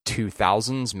early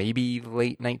 2000s, maybe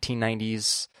late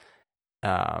 1990s.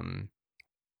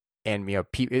 And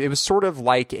it was sort of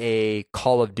like a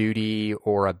Call of Duty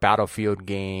or a Battlefield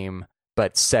game,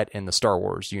 but set in the Star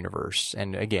Wars universe.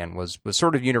 And again, was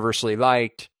sort of universally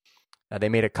liked. They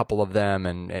made a couple of them,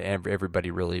 and everybody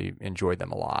really enjoyed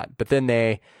them a lot. But then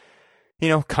they,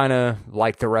 kind of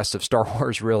like the rest of Star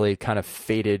Wars, really kind of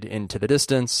faded into the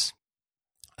distance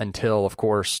until, of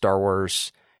course, Star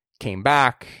Wars came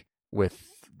back with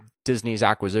Disney's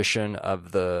acquisition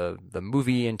of the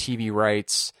movie and TV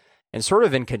rights. And sort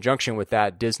of in conjunction with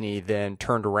that, Disney then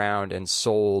turned around and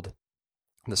sold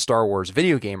the Star Wars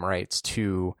video game rights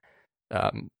to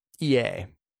EA.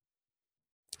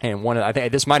 And I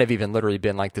think this might have even literally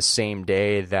been like the same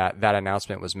day that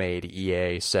announcement was made.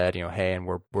 EA said, hey, and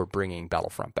we're bringing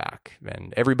Battlefront back.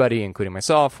 And everybody, including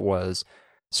myself, was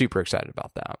super excited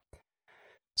about that.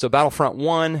 So Battlefront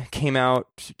 1 came out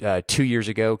 2 years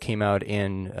ago, came out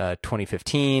in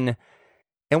 2015,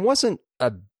 and wasn't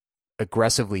a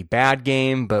aggressively bad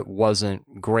game, but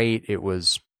wasn't great. It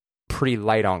was pretty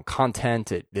light on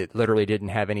content. It literally didn't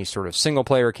have any sort of single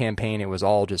player campaign. It was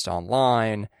all just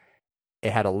online.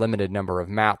 It had a limited number of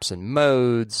maps and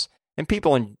modes, and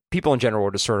people in general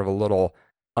were just sort of a little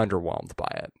underwhelmed by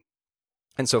it.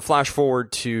 And so flash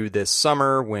forward to this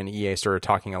summer when EA started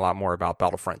talking a lot more about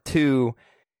Battlefront 2,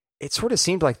 it sort of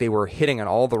seemed like they were hitting on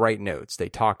all the right notes. They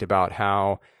talked about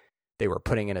how they were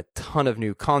putting in a ton of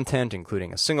new content,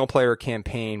 including a single player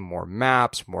campaign, more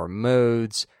maps, more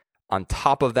modes. On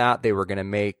top of that, they were going to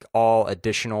make all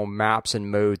additional maps and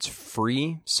modes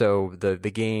free. So the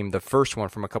game, the first one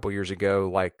from a couple years ago,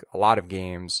 like a lot of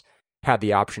games, had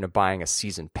the option of buying a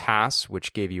season pass,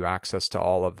 which gave you access to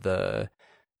all of the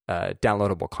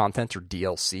downloadable content, or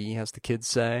DLC, as the kids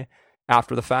say,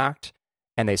 after the fact.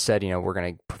 And they said, we're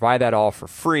going to provide that all for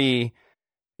free.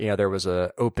 There was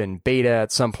a open beta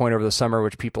at some point over the summer,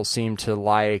 which people seemed to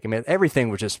like. Everything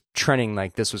was just trending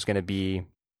like this was going to be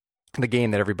the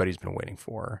game that everybody's been waiting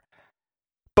for.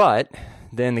 But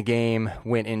then the game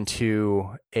went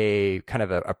into a kind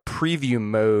of a preview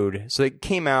mode. So it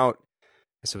came out,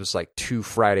 so it was like 2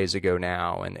 Fridays ago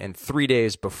now. And 3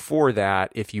 days before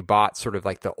that, if you bought sort of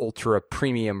like the ultra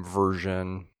premium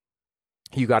version,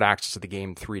 you got access to the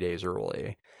game 3 days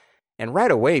early. And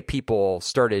right away, people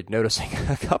started noticing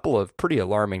a couple of pretty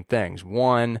alarming things.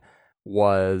 One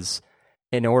was,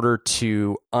 in order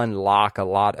to unlock a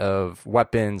lot of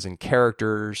weapons and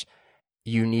characters,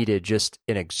 you needed just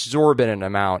an exorbitant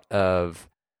amount of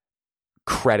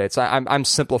credits. I'm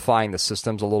simplifying the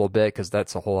systems a little bit because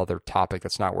that's a whole other topic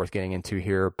that's not worth getting into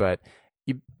here. But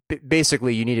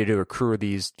basically, you needed to accrue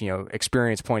these,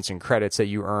 experience points and credits that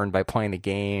you earned by playing the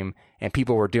game. And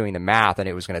people were doing the math, and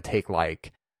it was going to take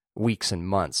like weeks and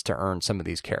months to earn some of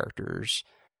these characters.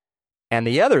 And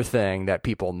the other thing that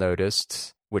people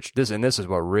noticed, this is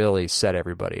what really set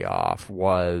everybody off,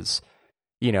 was,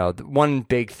 one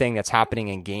big thing that's happening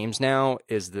in games now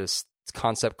is this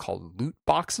concept called loot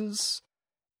boxes.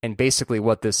 And basically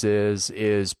what this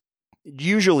is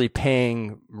usually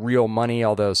paying real money,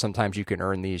 although sometimes you can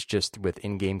earn these just with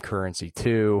in-game currency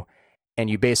too. And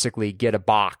you basically get a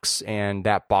box, and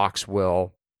that box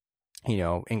will,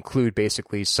 include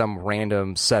basically some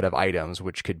random set of items,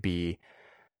 which could be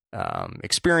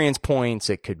experience points.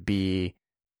 It could be,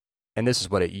 and this is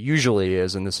what it usually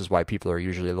is, and this is why people are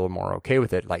usually a little more okay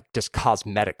with it, like just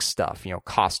cosmetic stuff,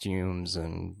 costumes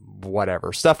and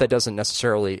whatever, stuff that doesn't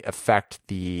necessarily affect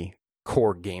the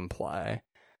core gameplay.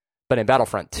 But in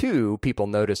Battlefront 2, people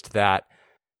noticed that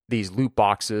these loot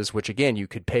boxes, which again, you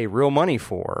could pay real money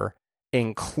for,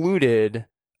 included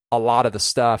a lot of the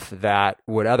stuff that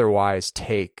would otherwise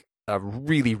take a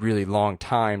really, really long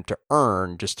time to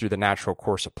earn just through the natural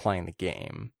course of playing the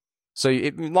game. So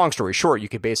long story short, you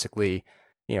could basically,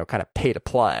 kind of pay to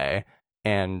play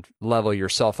and level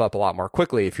yourself up a lot more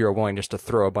quickly if you're willing just to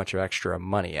throw a bunch of extra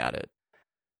money at it.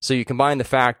 So you combine the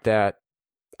fact that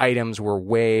items were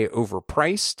way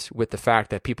overpriced with the fact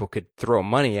that people could throw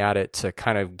money at it to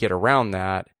kind of get around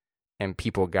that, and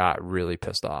people got really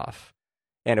pissed off.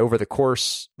 And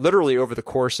literally over the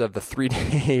course of the 3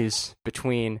 days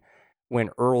between when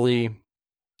early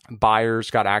buyers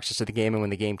got access to the game and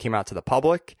when the game came out to the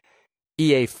public,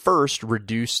 EA first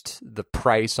reduced the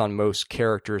price on most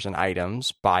characters and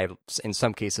items by, in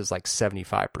some cases, like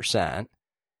 75%.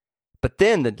 But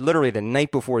then, literally the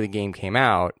night before the game came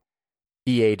out,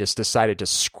 EA just decided to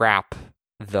scrap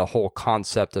the whole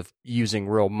concept of using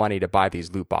real money to buy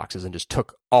these loot boxes and just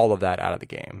took all of that out of the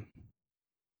game.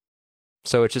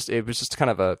 So it was just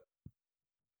kind of a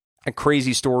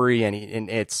crazy story, and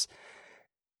it's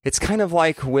kind of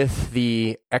like with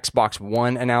the Xbox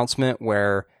One announcement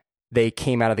where they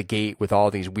came out of the gate with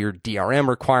all these weird DRM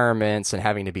requirements and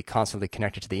having to be constantly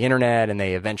connected to the internet, and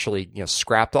they eventually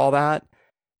scrapped all that.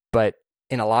 But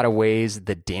in a lot of ways,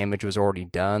 the damage was already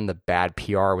done. The bad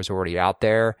PR was already out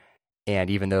there.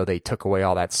 And even though they took away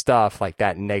all that stuff, like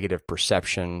that negative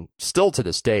perception still to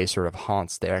this day sort of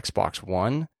haunts the Xbox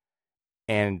One.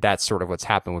 And that's sort of what's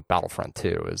happened with Battlefront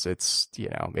 2 is it's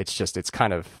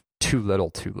kind of too little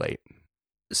too late.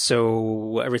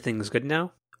 So everything's good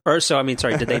now? Or so, I mean,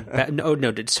 sorry, did they,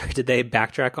 did they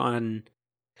backtrack on,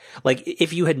 like,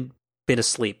 if you had been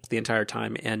asleep the entire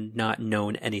time and not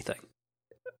known anything,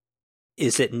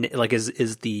 is it, like,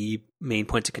 is the main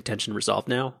point of contention resolved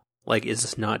now? Like, is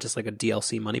this not just like a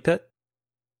DLC money pit?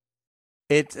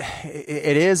 It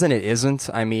is and it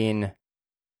isn't. I mean,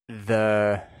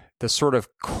 the sort of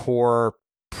core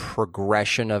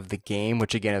progression of the game,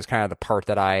 which again is kind of the part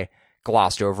that I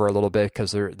glossed over a little bit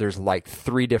because there's like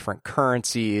 3 different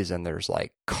currencies and there's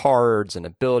like cards and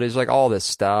abilities, like all this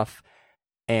stuff.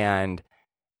 And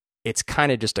it's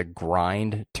kind of just a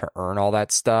grind to earn all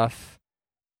that stuff.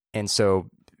 And so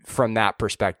from that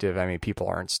perspective, I mean, people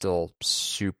aren't still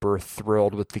super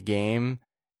thrilled with the game.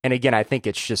 And again, I think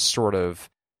it's just sort of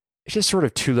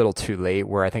too little too late,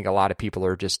 where I think a lot of people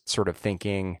are just sort of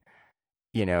thinking,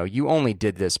 you only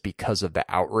did this because of the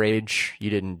outrage. You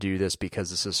didn't do this because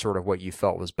this is sort of what you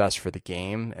felt was best for the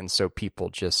game. And so people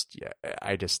just,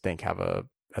 I just think, have a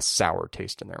sour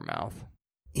taste in their mouth.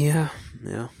 Yeah.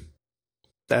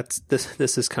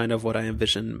 This is kind of what I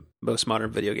envision most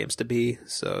modern video games to be.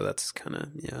 So that's kind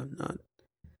of, not.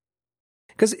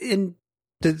 Because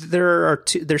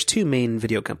there's 2 main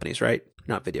video companies, right?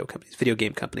 Not video companies, video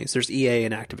game companies. There's EA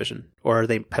and Activision, or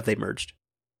have they merged?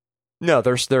 No,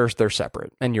 they're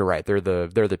separate, and you're right. They're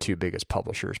the 2 biggest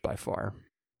publishers by far,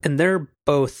 and they're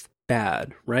both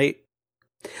bad, right?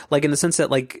 Like in the sense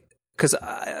that, like, because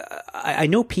I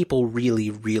know people really,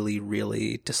 really,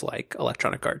 really dislike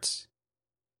Electronic Arts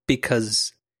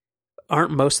because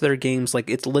aren't most of their games like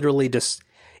it's literally just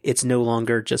it's no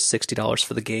longer just $60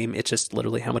 for the game. It's just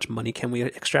literally how much money can we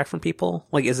extract from people?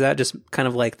 Like, is that just kind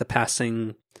of like the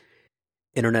passing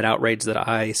internet outrage that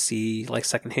I see like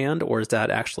secondhand, or is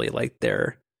that actually like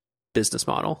their business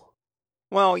model?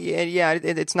 Well, yeah,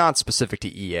 it's not specific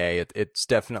to EA. It's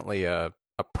definitely a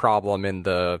problem in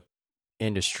the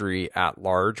industry at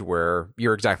large, where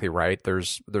you're exactly right.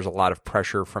 There's a lot of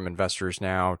pressure from investors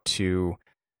now to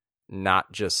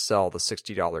not just sell the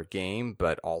 $60 game,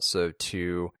 but also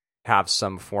to have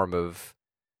some form of,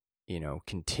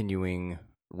 continuing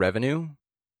revenue.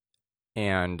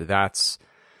 And that's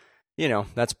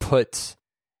put.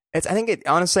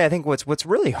 Honestly, I think what's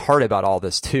really hard about all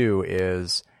this too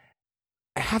is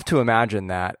I have to imagine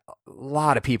that a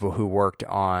lot of people who worked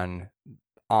on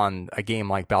a game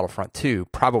like Battlefront 2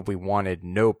 probably wanted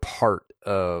no part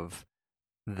of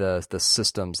the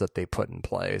systems that they put in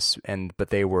place, but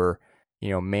they were,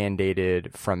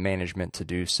 mandated from management to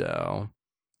do so.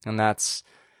 And that's,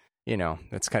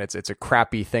 it's a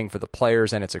crappy thing for the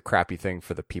players, and it's a crappy thing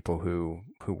for the people who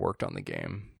worked on the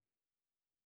game.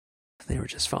 They were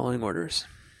just following orders.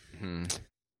 Mm-hmm.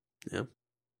 Yeah.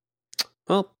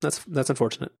 Well, that's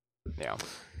unfortunate. Yeah.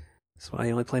 That's why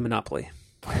I only play Monopoly.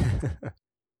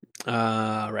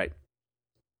 Right.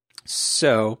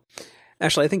 So,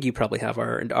 actually, I think you probably have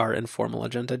our informal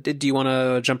agenda. Do you want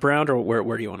to jump around, or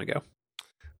where do you want to go?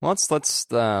 Well, let's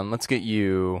get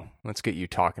you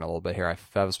talking a little bit here.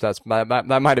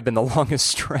 That might have been the longest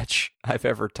stretch I've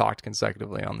ever talked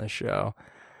consecutively on this show.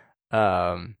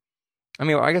 I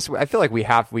mean, I guess I feel like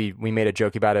we made a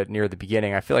joke about it near the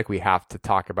beginning. I feel like we have to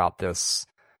talk about this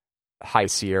High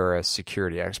Sierra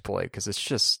security exploit because it's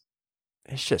just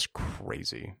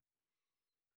crazy.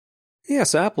 Yeah,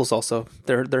 so Apple's also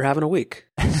they're having a week.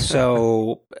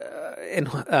 So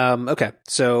okay,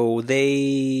 so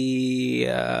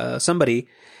they somebody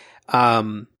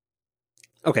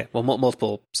okay, well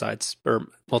multiple sides or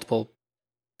multiple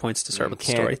points to start with the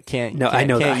story. I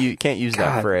know you can't use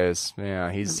that phrase.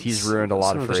 Yeah, he's ruined a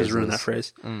lot of phrases. He's ruined that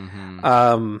phrase.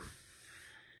 Mm-hmm.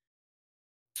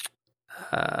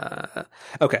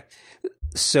 Okay,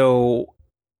 so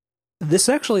this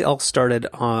actually all started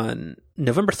on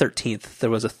November 13th. There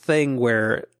was a thing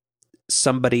where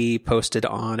somebody posted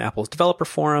on Apple's developer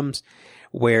forums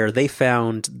where they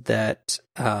found that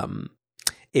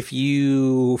if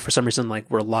you, for some reason,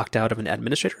 were locked out of an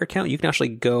administrator account, you can actually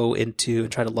go into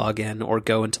and try to log in, or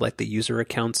go into the user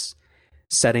accounts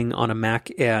setting on a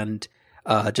Mac and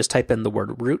just type in the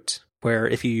word root. Where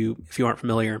if you aren't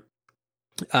familiar,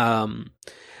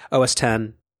 OS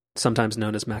 10, sometimes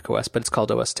known as Mac OS, but it's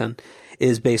called OS 10,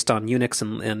 is based on Unix,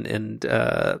 and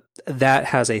that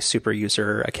has a super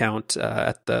user account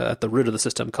at the root of the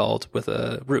system called with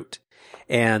a root.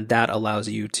 And that allows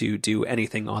you to do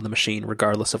anything on the machine,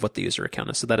 regardless of what the user account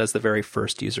is. So that is the very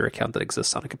first user account that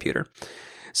exists on a computer.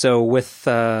 So with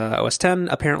OS 10,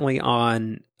 apparently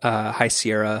on High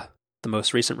Sierra, the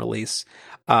most recent release,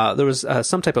 there was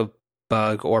some type of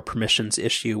bug or permissions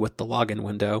issue with the login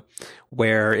window,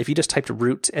 where if you just typed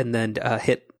root and then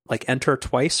hit enter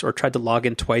twice or tried to log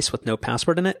in twice with no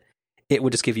password in it, it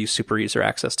would just give you super user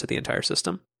access to the entire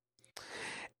system.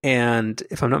 And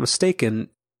if I'm not mistaken,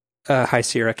 High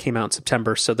Sierra came out in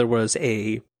September, so there was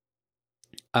a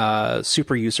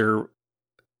super user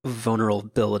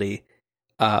vulnerability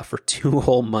for 2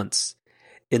 whole months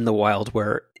in the wild,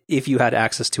 where if you had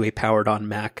access to a powered on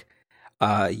Mac,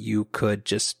 you could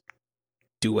just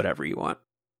do whatever you want.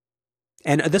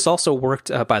 And this also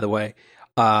worked, by the way,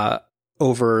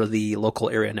 over the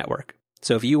local area network.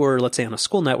 So if you were, let's say, on a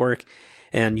school network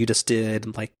and you just did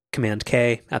Command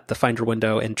K at the Finder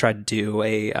window and tried to do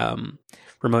a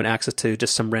remote access to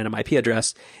just some random IP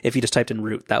address, if you just typed in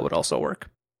root, that would also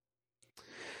work.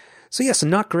 So yeah, so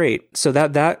not great. So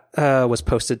that was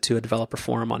posted to a developer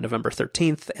forum on November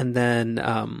 13th. And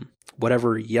then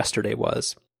whatever yesterday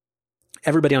was,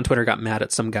 everybody on Twitter got mad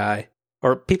at some guy,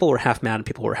 or people were half mad and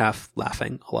people were half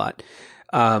laughing a lot,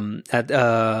 at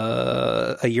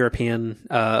a European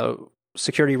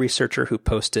security researcher who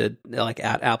posted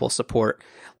at Apple support,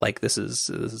 this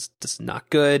is just not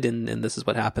good, and this is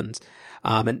what happens.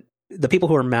 And the people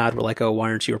who were mad were oh, why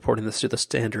aren't you reporting this to the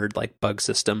standard bug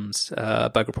systems,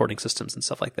 bug reporting systems and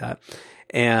stuff like that?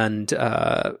 And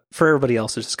for everybody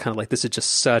else, it's just kind of this is just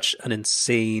such an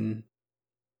insane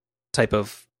type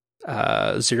of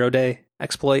 0-day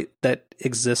exploit that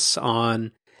exists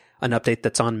on an update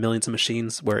that's on millions of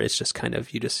machines, where it's just kind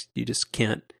of you just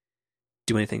can't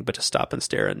do anything but just stop and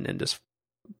stare and just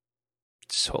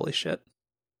holy shit.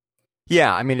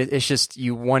 Yeah, I mean, it's just,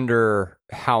 you wonder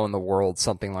how in the world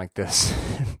something like this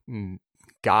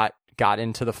got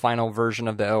into the final version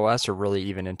of the OS, or really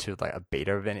even into a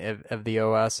beta of the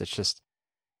OS.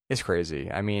 It's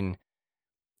crazy. I mean,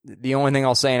 the only thing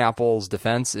I'll say in Apple's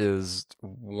defense is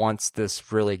once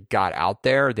this really got out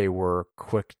there, they were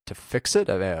quick to fix it.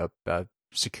 A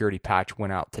security patch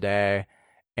went out today,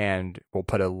 And we'll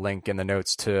put a link in the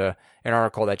notes to an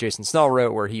article that Jason Snell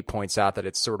wrote where he points out that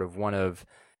it's sort of one of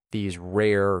these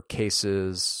rare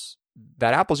cases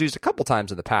that Apple's used a couple times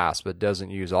in the past, but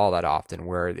doesn't use all that often,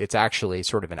 where it's actually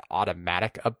sort of an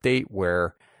automatic update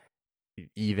where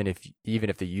even if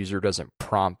the user doesn't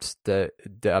prompt the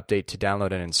update to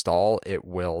download and install, it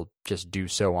will just do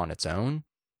so on its own.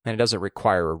 And it doesn't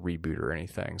require a reboot or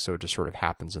anything, so it just sort of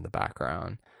happens in the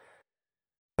background.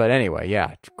 But anyway,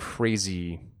 yeah,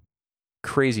 crazy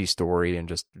story, and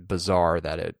just bizarre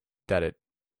that it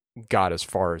got as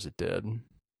far as it did.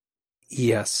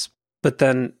 Yes, but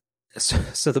then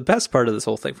so the best part of this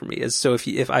whole thing for me is, so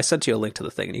if I sent you a link to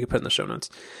the thing and you can put it in the show notes,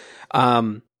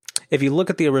 if you look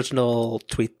at the original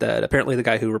tweet that apparently the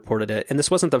guy who reported it, and this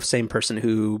wasn't the same person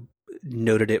who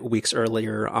noted it weeks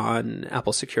earlier on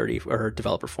Apple security or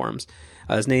developer forums.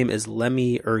 His name is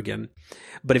Lemmy Ergin.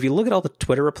 But if you look at all the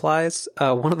Twitter replies,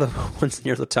 one of the ones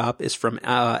near the top is from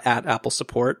at Apple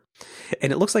support.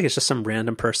 And it looks like it's just some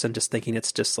random person just thinking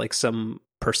it's just like some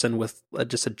person with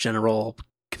just a general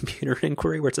computer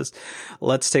inquiry where it says,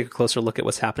 let's take a closer look at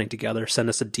what's happening together. Send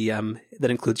us a DM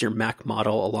that includes your Mac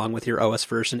model along with your OS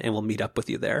version, and we'll meet up with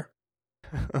you there.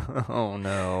 Oh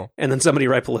no. And then somebody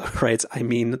right below writes, I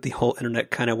mean, the whole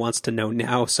internet kind of wants to know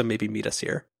now, so maybe meet us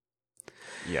here.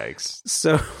 Yikes.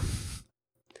 So,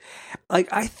 like,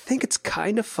 I think it's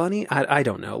kind of funny. I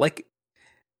don't know. Like,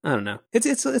 I don't know.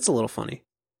 It's a little funny.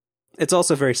 It's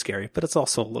also very scary, but it's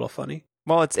also a little funny.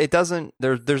 Well, it doesn't,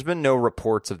 there's been no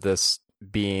reports of this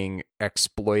being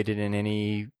exploited in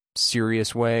any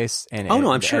serious ways. And oh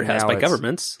no, I'm sure it has by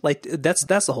governments. Like that's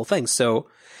the whole thing. So,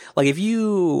 like if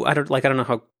you, I don't know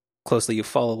how closely you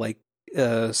follow like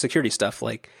security stuff.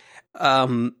 Like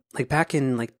back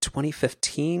in like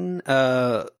 2015,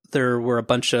 there were a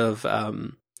bunch of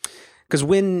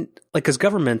because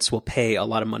governments will pay a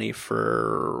lot of money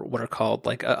for what are called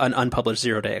like an unpublished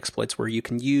 0-day exploits, where you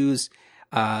can use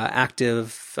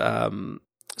active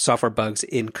software bugs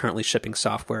in currently shipping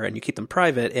software, and you keep them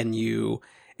private,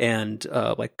 and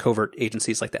like covert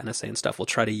agencies like the NSA and stuff will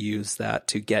try to use that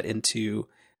to get into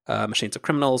machines of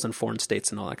criminals and foreign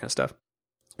states and all that kind of stuff.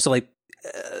 So like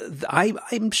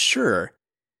I'm sure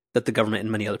that the government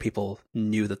and many other people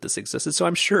knew that this existed, so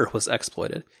I'm sure it was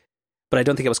exploited. But I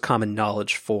don't think it was common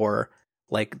knowledge for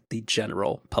like the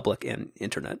general public and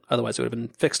internet. Otherwise it would have been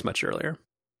fixed much earlier.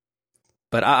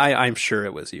 But I'm sure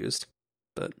it was used.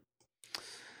 But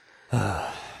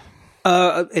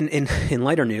in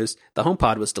lighter news, the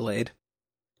HomePod was delayed.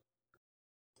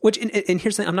 Which and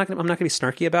here's the thing, I'm not gonna be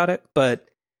snarky about it, but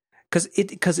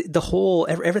because the whole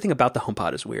everything about the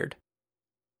HomePod is weird.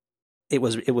 It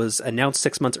was announced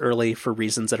 6 months early for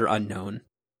reasons that are unknown.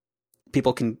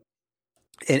 People can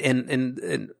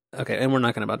and okay, and we're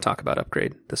not going to talk about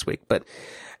upgrade this week, but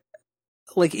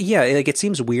like yeah, like it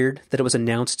seems weird that it was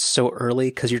announced so early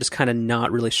because you're just kind of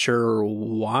not really sure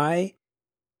why.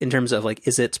 In terms of like,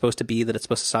 is it supposed to be that it's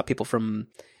supposed to stop people from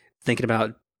thinking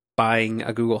about buying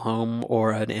a Google Home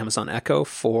or an Amazon Echo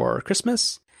for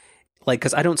Christmas? Like,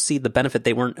 because I don't see the benefit.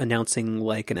 They weren't announcing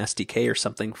like an SDK or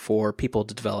something for people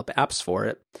to develop apps for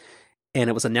it. And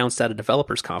it was announced at a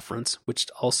developers conference, which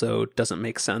also doesn't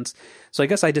make sense. So I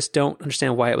guess I just don't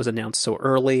understand why it was announced so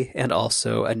early and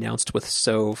also announced with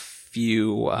so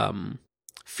few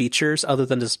features other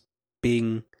than just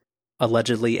being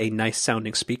allegedly a nice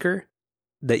sounding speaker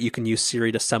that you can use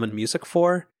Siri to summon music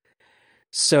for.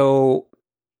 So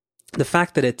the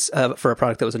fact that it's for a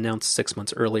product that was announced 6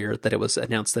 months earlier, that it was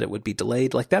announced that it would be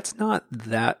delayed, like that's not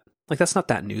that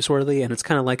newsworthy. And it's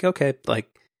kind of like, okay, like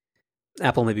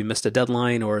Apple maybe missed a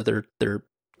deadline or they're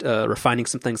refining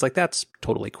some things, like that's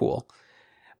totally cool.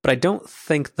 But I don't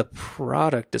think the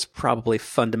product is probably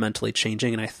fundamentally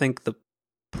changing. And I think the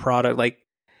product, like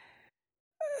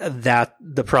that,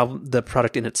 the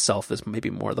product in itself is maybe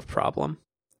more the problem.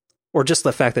 Or just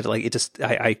the fact that like it just,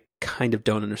 I kind of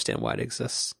don't understand why it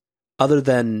exists, other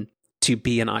than to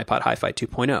be an iPod Hi-Fi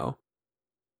 2.0,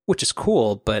 which is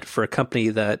cool, but for a company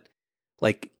that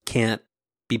like can't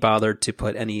be bothered to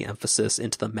put any emphasis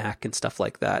into the Mac and stuff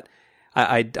like that,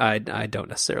 I don't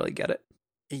necessarily get it.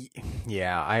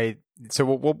 Yeah, so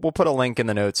we'll put a link in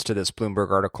the notes to this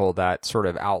Bloomberg article that sort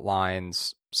of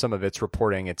outlines some of its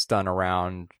reporting it's done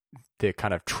around the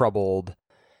kind of troubled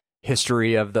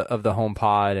history of the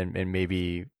HomePod and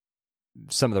maybe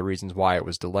some of the reasons why it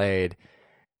was delayed.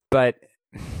 But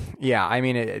yeah, I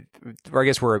mean, I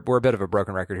guess we're a bit of a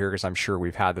broken record here because I'm sure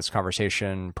we've had this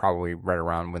conversation probably right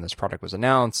around when this product was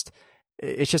announced.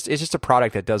 It's just a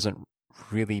product that doesn't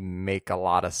really make a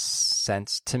lot of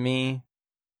sense to me.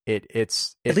 At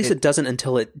least it doesn't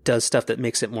until it does stuff that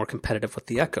makes it more competitive with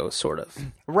the Echo, sort of.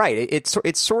 Right.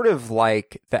 It's sort of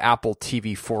like the Apple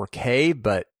TV 4K,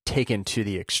 but taken to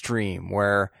the extreme,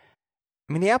 where,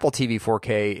 I mean, the Apple TV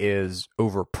 4K is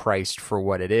overpriced for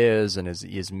what it is and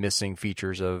is missing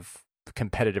features of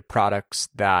competitive products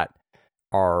that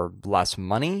are less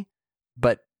money,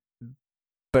 but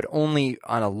only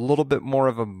on a little bit more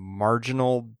of a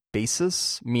marginal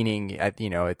basis, meaning,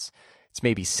 it's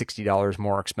maybe $60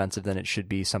 more expensive than it should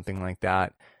be, something like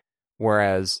that.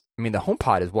 Whereas, I mean, the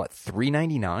HomePod is what,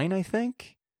 $399, I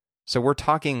think? So we're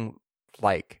talking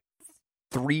like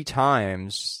 4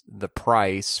 times the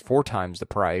price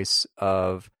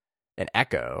of an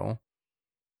Echo.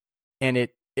 And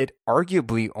it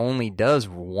arguably only does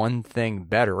one thing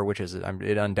better, which is it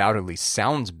undoubtedly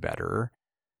sounds better.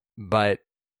 But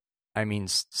I mean,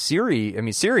 Siri,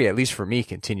 at least for me,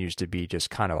 continues to be just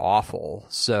kind of awful.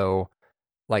 So,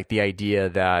 like, the idea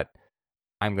that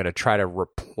I'm going to try to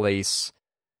replace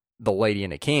the lady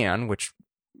in a can, which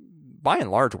by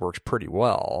and large works pretty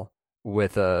well,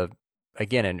 with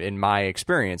again, in my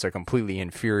experience, a completely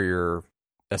inferior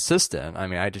assistant. I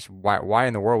mean, why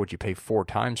in the world would you pay 4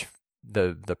 times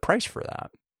the price for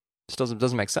that? It just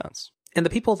doesn't make sense. And the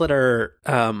people that are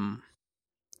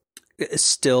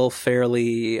still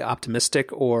fairly optimistic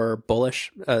or bullish,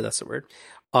 that's the word,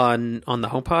 on the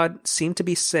HomePod seem to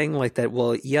be saying like that,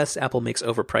 well, yes, Apple makes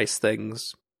overpriced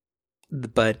things,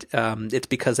 but it's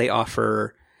because they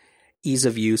offer ease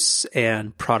of use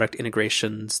and product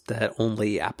integrations that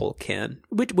only Apple can,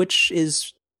 which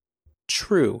is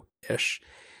true-ish.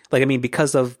 Like, I mean,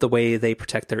 because of the way they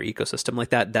protect their ecosystem, like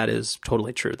that is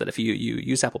totally true. That if you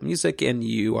use Apple Music and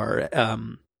you are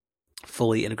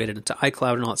fully integrated into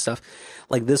iCloud and all that stuff,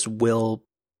 like, this will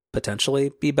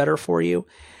potentially be better for you.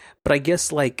 But I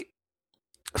guess, like,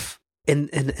 and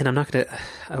I'm not gonna,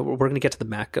 we're gonna get to the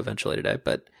Mac eventually today,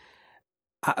 but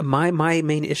my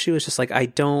main issue is just like, I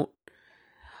don't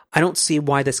see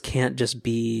why this can't just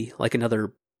be like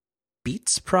another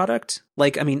Beats product.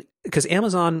 Like, I mean, because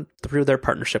Amazon, through their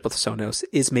partnership with Sonos,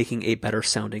 is making a better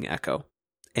sounding Echo.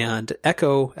 And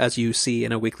Echo, as you see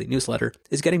in a weekly newsletter,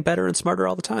 is getting better and smarter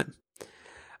all the time.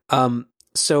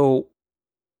 So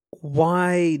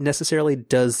why necessarily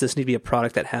does this need to be a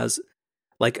product that has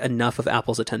like enough of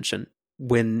Apple's attention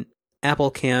when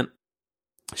Apple can't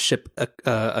ship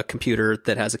a computer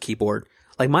that has a keyboard?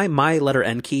 Like, my letter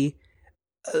N key,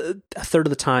 a third of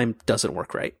the time doesn't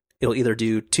work right. It'll either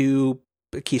do 2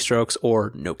 keystrokes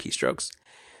or no keystrokes.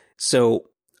 So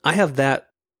I have that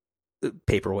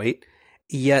paperweight,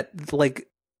 yet like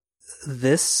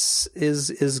this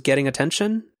is getting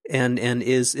attention and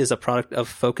is a product of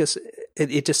focus.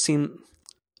 It just seemed,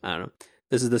 I don't know.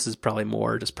 This is probably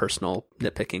more just personal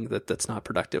nitpicking that's not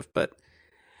productive, but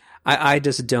I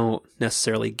just don't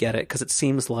necessarily get it, because it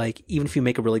seems like even if you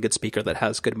make a really good speaker that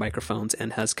has good microphones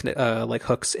and has like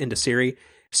hooks into Siri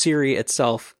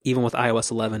itself, even with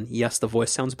iOS 11, yes, the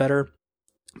voice sounds better,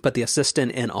 but the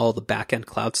assistant and all the back-end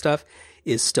cloud stuff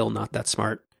is still not that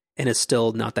smart, and is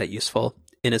still not that useful,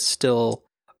 and is still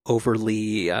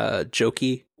overly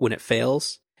jokey when it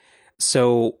fails.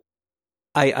 So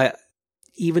I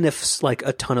even if like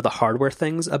a ton of the hardware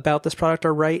things about this product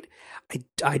are right,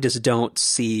 I just don't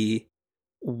see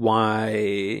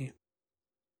why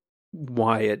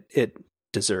it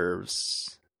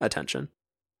deserves attention.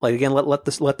 Like, again, let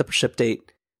the ship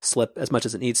date slip as much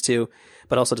as it needs to,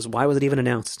 but also just why was it even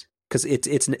announced? Because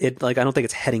it's like, I don't think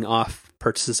it's heading off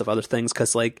purchases of other things,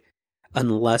 because like,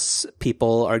 unless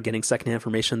people are getting secondhand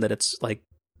information that it's like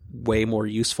way more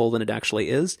useful than it actually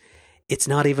is, it's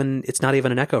not even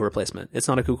an Echo replacement. It's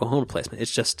not a Google Home replacement.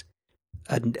 It's just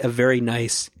a very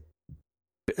nice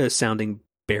sounding,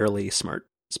 barely smart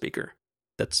speaker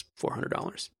that's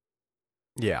 $400.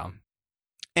 Yeah.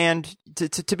 And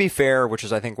to be fair, which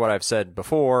is I think what I've said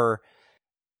before,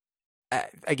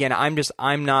 again,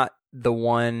 I'm not the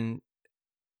one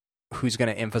who's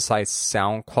going to emphasize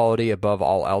sound quality above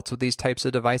all else with these types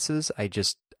of devices. I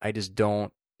just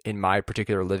don't, in my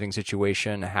particular living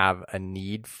situation, have a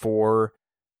need for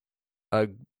a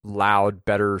loud,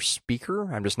 better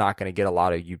speaker. I'm just not going to get a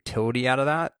lot of utility out of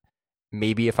that.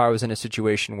 Maybe if I was in a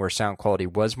situation where sound quality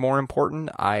was more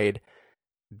important, I'd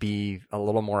be a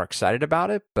little more excited about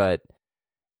it. But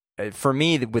for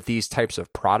me, with these types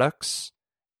of products,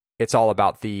 it's all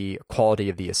about the quality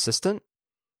of the assistant.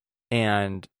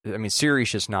 And I mean,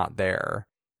 Siri's just not there.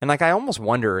 And like, I almost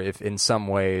wonder if in some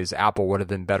ways Apple would have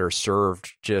been better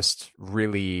served just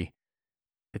really,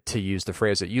 to use the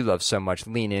phrase that you love so much,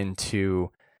 lean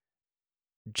into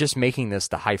just making this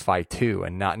the Hi-Fi 2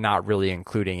 and not really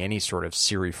including any sort of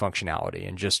Siri functionality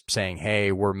and just saying,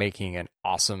 hey, we're making an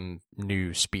awesome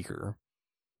new speaker.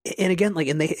 And again, like,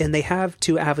 and they have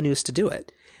two avenues to do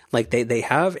it. Like they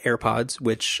have AirPods,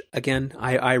 which again,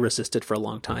 I resisted for a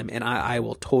long time, and I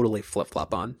will totally flip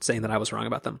flop on saying that I was wrong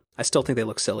about them. I still think they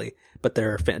look silly, but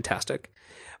they're fantastic.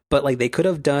 But like they could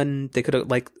have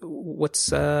like, what's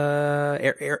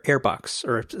Airbox,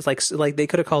 or it's like they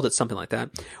could have called it something like that,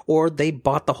 or they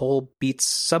bought the whole Beats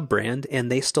sub brand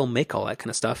and they still make all that kind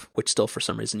of stuff, which still for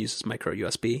some reason uses micro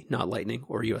USB, not Lightning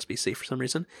or USB-C for some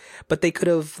reason. But they could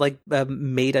have like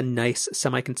made a nice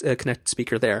semi-connected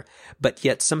speaker there, but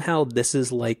yet somehow this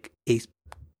is like a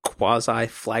quasi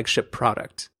flagship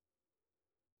product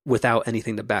without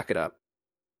anything to back it up.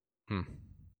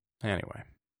 Anyway.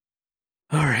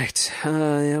 All right.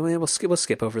 Yeah, we'll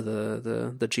skip over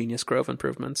the Genius Grove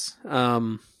improvements. Do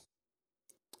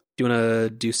you want to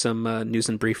do some news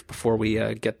and brief before we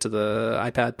get to the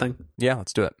iPad thing? Yeah,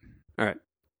 let's do it. All right.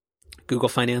 Google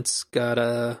Finance got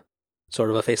a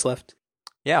sort of a facelift.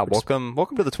 Yeah, welcome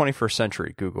to the 21st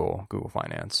century, Google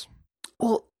Finance.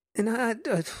 Well, and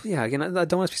again, I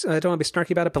don't want to be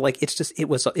snarky about it, but like it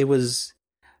was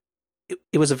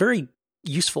a very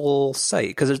useful site,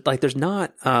 because there's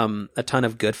not a ton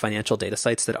of good financial data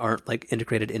sites that aren't like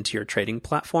integrated into your trading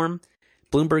platform.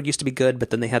 Bloomberg used to be good, but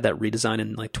then they had that redesign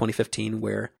in like 2015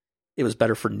 where it was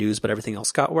better for news, but everything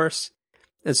else got worse.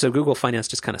 And so Google Finance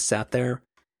just kind of sat there.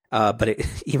 But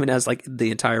even as like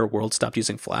the entire world stopped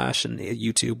using Flash and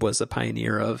YouTube was a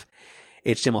pioneer of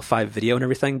HTML5 video and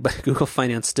everything, but Google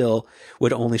Finance still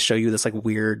would only show you this like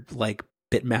weird like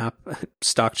bitmap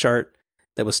stock chart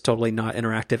that was totally not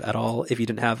interactive at all if you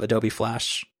didn't have Adobe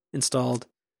Flash installed.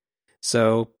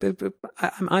 So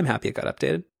I'm happy it got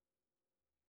updated.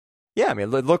 Yeah, I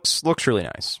mean, it looks really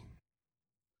nice.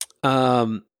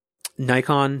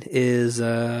 Nikon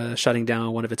is shutting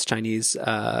down one of its Chinese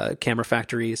camera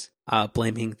factories,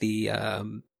 blaming the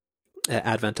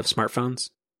advent of smartphones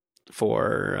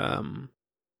for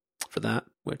that.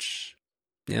 Which,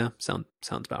 yeah, sounds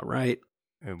about right.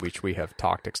 Which we have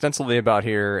talked extensively about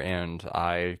here, and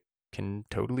I can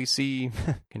totally see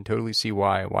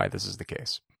why this is the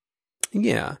case.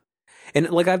 Yeah, and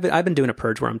like I've been doing a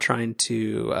purge where I'm trying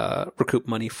to recoup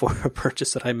money for a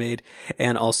purchase that I made,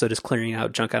 and also just clearing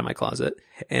out junk out of my closet.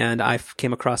 And I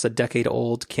came across a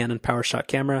decade-old Canon PowerShot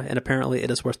camera, and apparently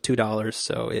it is worth $2.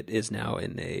 So it is now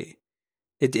in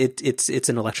it's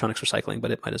in electronics recycling, but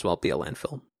it might as well be a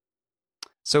landfill.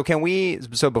 So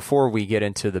before we get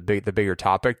into the bigger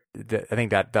topic, I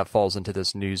think that falls into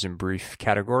this news and brief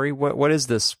category. What is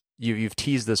this? You've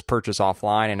teased this purchase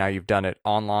offline, and now you've done it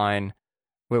online.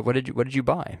 What did you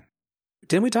buy?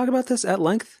 Didn't we talk about this at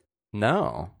length?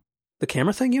 No. The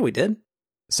camera thing? Yeah, we did.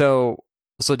 So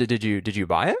did you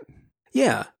buy it?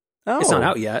 Yeah. Oh. It's not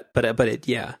out yet, but it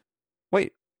yeah.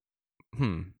 Wait.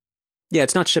 Yeah,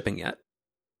 it's not shipping yet.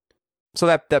 So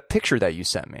that picture that you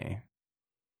sent me.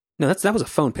 No, that was a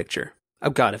phone picture.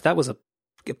 Oh God, if that was a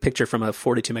picture from a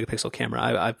 42 megapixel camera,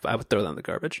 I would throw that in the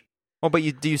garbage. Well, but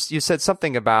you said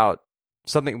something about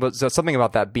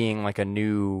that being like a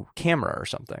new camera or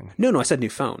something. No, I said new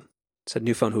phone. I said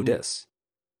new phone. Who dis?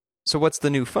 So what's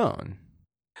the new phone?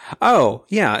 Oh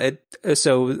yeah,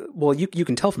 well you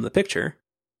can tell from the picture.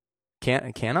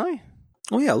 Can I?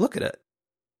 Oh yeah, look at it.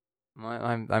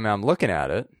 I'm looking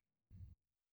at it,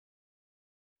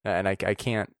 and I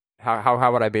can't.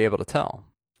 How would I be able to tell?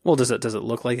 Well, does it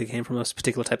look like it came from a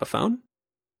particular type of phone?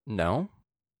 No.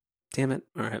 Damn it!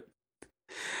 All right.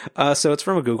 So it's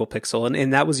from a Google Pixel,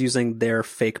 and that was using their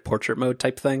fake portrait mode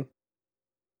type thing.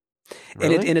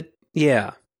 Really? And it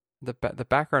yeah. The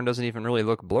background doesn't even really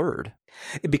look blurred.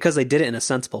 Because they did it in a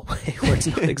sensible way where it's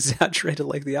not exaggerated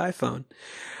like the iPhone.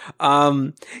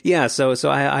 Yeah, so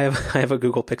I have a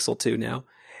Google Pixel 2 now,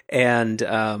 and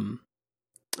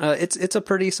it's a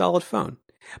pretty solid phone.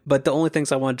 But the only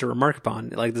things I wanted to remark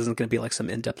upon, like this isn't going to be like some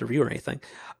in-depth review or anything.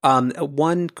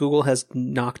 One, Google has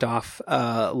knocked off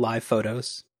live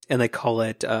photos, and they call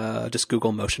it just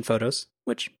Google Motion Photos,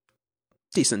 which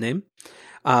decent name.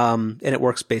 And it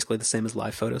works basically the same as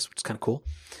live photos, which is kind of cool.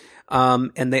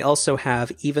 And they also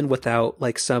have, even without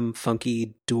like some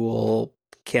funky dual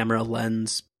camera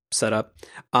lens setup,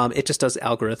 it just does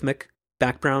algorithmic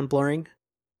background blurring,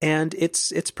 and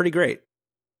it's pretty great.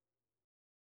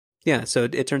 Yeah, so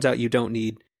it turns out you don't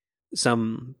need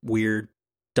some weird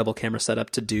double camera setup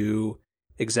to do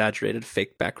exaggerated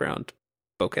fake background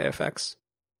bokeh effects.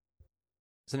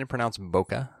 Isn't it pronounced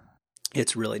bokeh?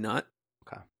 It's really not.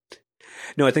 Okay.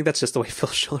 No, I think that's just the way Phil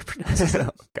Schiller pronounces it.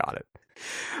 Got it.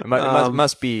 It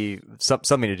must be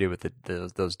something to do with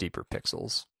those deeper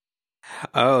pixels.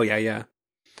 Oh yeah, yeah.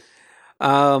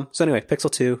 So anyway,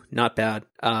 Pixel 2, not bad.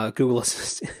 Google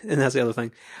Assistant, and that's the other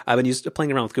thing. I've been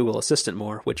playing around with Google Assistant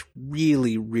more, which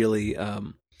really, really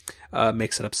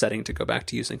makes it upsetting to go back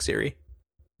to using Siri.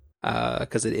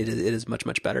 Because it is much,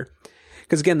 much better.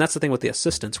 Because again, that's the thing with the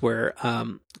assistants, where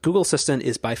Google Assistant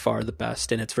is by far the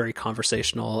best, and it's very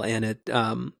conversational, and it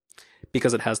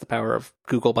because it has the power of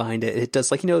Google behind it, it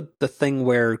does, like, the thing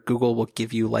where Google will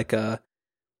give you like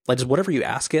just whatever you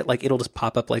ask it, like it'll just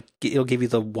pop up, like it'll give you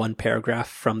the one paragraph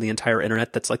from the entire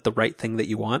internet that's like the right thing that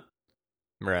you want.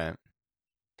 Right.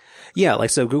 Yeah,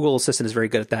 like, so Google Assistant is very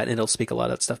good at that, and it'll speak a lot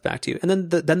of that stuff back to you.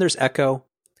 And then there's Echo,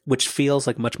 which feels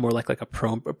like much more like a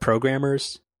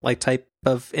programmer's like type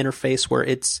of interface, where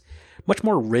it's much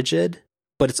more rigid,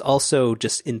 but it's also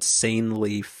just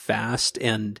insanely fast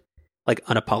and like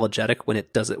unapologetic when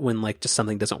it does it, when like just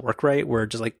something doesn't work right, where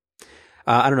just like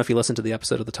I don't know if you listened to the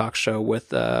episode of the talk show with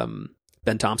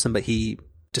Ben Thompson, but he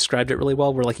described it really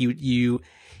well, where like you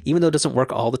even though it doesn't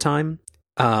work all the time,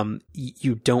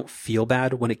 you don't feel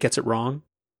bad when it gets it wrong.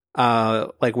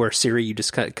 Like where Siri, you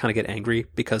just kind of get angry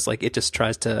because like it just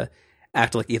tries to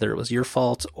act like either it was your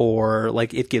fault or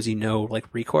like it gives you no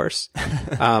like recourse.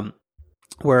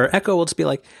 Where Echo will just be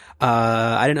like,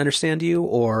 I didn't understand you,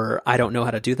 or I don't know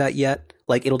how to do that yet.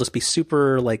 Like it'll just be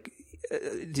super like,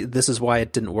 this is why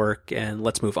it didn't work, and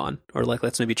let's move on, or like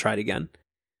let's maybe try it again.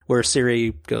 Where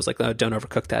Siri goes like, oh, don't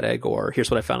overcook that egg, or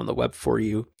here's what I found on the web for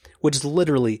you, which is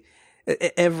literally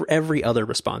every other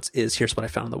response is here's what I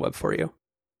found on the web for you,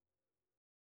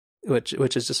 which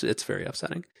is just, it's very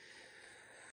upsetting.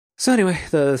 So anyway,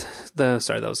 sorry,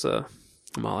 that was a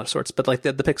lot of sorts, but like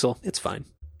the Pixel, it's fine.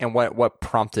 And what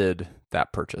prompted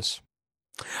that purchase?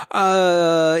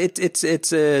 It's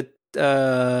a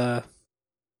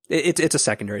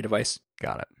secondary device.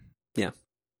 Got it. Yeah.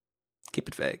 Keep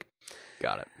it vague.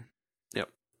 Got it. Yep.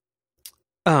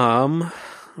 All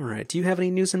right. Do you have any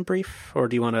news in brief, or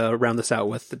do you want to round this out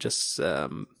with just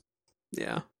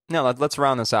yeah? No, let's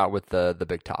round this out with the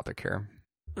big topic here.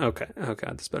 Okay. Oh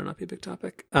God, this better not be a big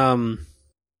topic. Can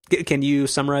you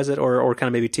summarize it, or kind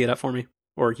of maybe tee it up for me,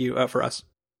 or you for us?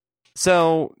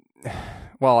 So,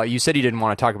 well, you said you didn't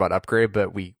want to talk about Upgrade,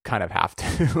 but we kind of have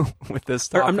to with this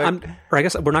topic. Or I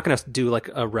guess we're not going to do like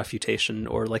a refutation,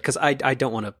 or like, because I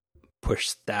don't want to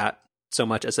push that so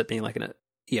much as it being like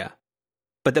yeah.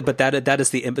 But that is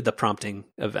the prompting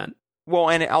event. Well,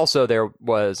 and also there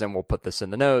was, and we'll put this in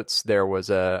the notes, there was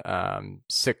a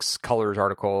 6 Colors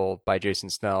article by Jason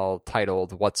Snell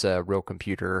titled "What's a Real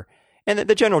Computer?" And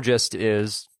the general gist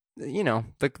is,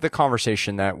 the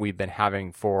conversation that we've been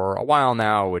having for a while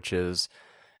now, which is,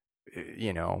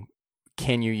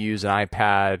 can you use an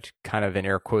iPad kind of in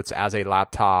air quotes as a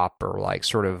laptop, or like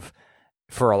sort of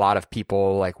for a lot of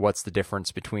people, like what's the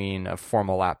difference between a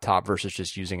formal laptop versus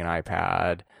just using an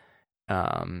iPad?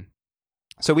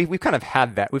 So we've kind of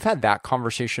had that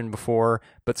conversation before,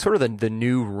 but sort of the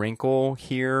new wrinkle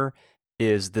here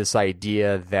is this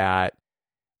idea that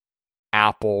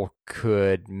Apple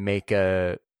could make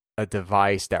a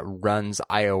device that runs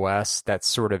iOS that's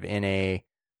sort of in a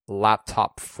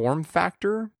laptop form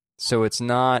factor. So it's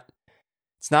not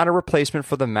a replacement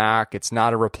for the Mac. It's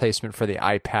not a replacement for the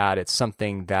iPad. It's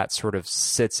something that sort of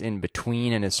sits in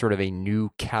between and is sort of a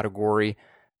new category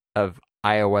of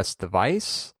iOS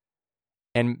device.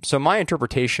 And so my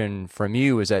interpretation from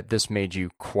you is that this made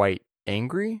you quite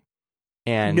angry.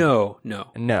 And No.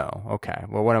 Okay.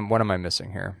 Well, what am I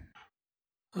missing here?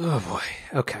 Oh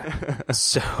boy. Okay.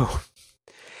 so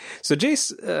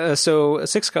Jace, so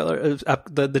 6 Colors,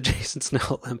 the Jason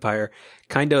Snell Empire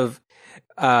kind of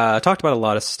talked about a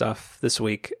lot of stuff this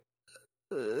week.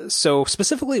 So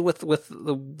specifically with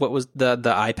what was the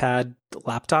iPad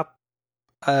laptop,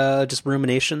 just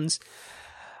ruminations.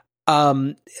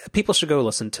 People should go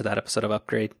listen to that episode of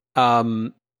Upgrade.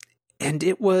 And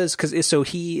it was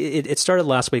it started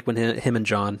last week when him and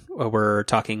John were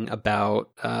talking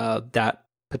about that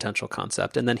potential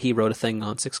concept, and then he wrote a thing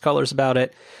on 6 Colors about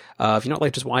it.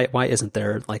 Like just why isn't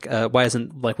there like why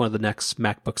isn't like one of the next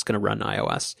MacBooks going to run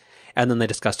iOS? And then they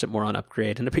discussed it more on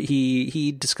Upgrade, and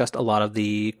he discussed a lot of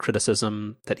the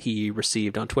criticism that he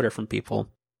received on Twitter from people.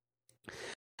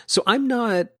 So I'm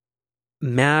not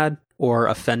mad or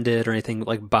offended or anything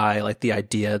like by like the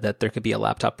idea that there could be a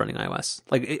laptop running iOS.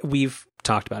 Like we've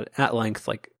talked about it at length.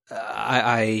 Like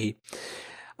I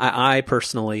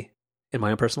personally, in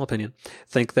my own personal opinion,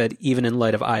 think that even in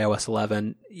light of iOS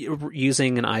 11,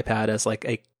 using an iPad as like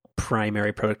a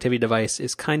primary productivity device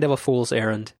is kind of a fool's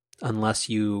errand unless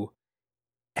you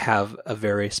have a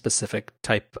very specific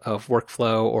type of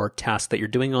workflow or task that you're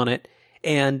doing on it.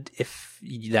 And if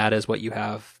that is what you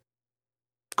have,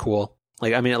 cool.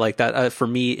 Like, I mean, like that for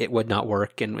me, it would not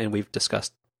work, and we've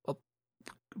discussed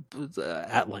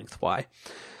at length why.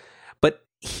 But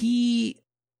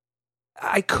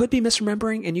I could be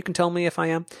misremembering, and you can tell me if I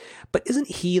am, but isn't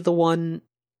he the one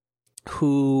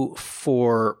who,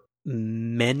 for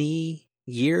many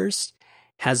years,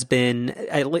 has been,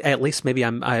 at least maybe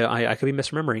I could be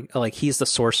misremembering, like he's the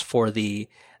source for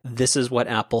this is what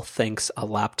Apple thinks a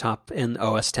laptop in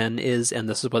OS X is, and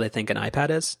this is what they think an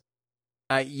iPad is?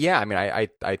 Yeah, I mean, I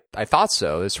thought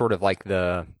so. It's sort of like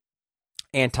the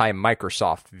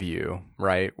anti-Microsoft view,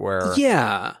 right? Where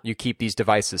you keep these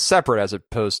devices separate as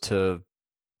opposed to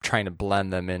trying to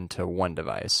blend them into one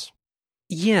device.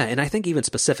 Yeah, and I think even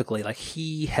specifically, like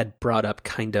he had brought up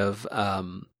kind of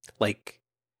like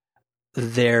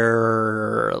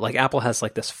Apple has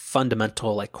like this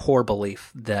fundamental like core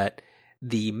belief that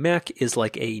the Mac is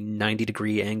like a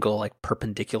 90-degree angle, like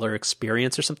perpendicular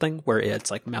experience or something, where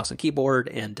it's like mouse and keyboard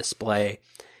and display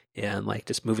and like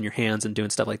just moving your hands and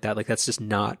doing stuff like that. Like that's just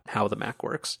not how the Mac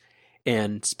works.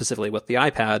 And specifically with the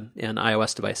iPad and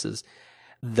iOS devices,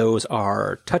 those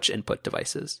are touch input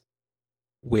devices,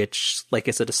 which like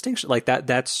is a distinction like that.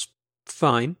 That's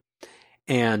fine.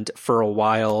 And for a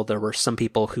while, there were some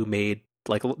people who made,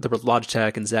 like there was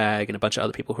Logitech and Zag and a bunch of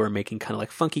other people who were making kind of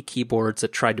like funky keyboards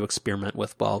that tried to experiment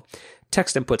with, well,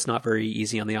 text input's not very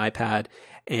easy on the iPad,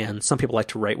 and some people like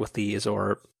to write with these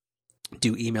or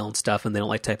do email and stuff, and they don't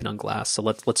like typing on glass, so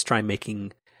let's try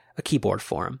making a keyboard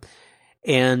for them.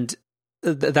 And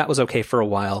that was okay for a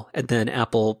while, and then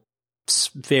Apple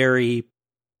very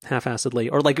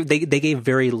half-assedly, or like they gave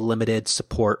very limited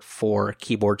support for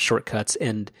keyboard shortcuts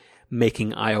and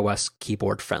making iOS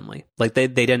keyboard friendly. Like they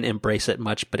didn't embrace it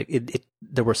much, but it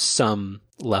there was some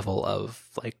level of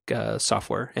like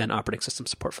software and operating system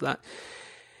support for that.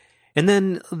 And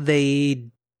then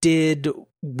they did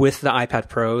with the iPad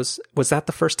Pros. Was that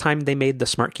the first time they made the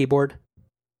smart keyboard?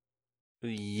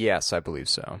 Yes, I believe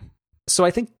so. So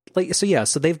I think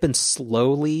so they've been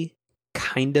slowly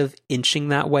kind of inching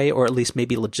that way, or at least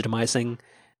maybe legitimizing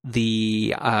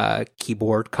the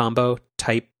keyboard combo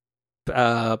type,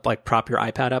 like prop your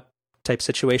iPad up type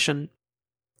situation,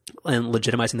 and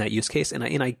legitimizing that use case. And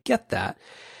I get that,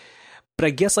 but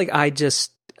I guess like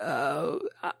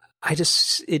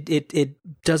it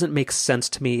doesn't make sense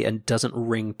to me and doesn't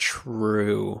ring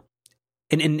true.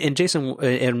 And Jason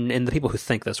and the people who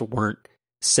think this weren't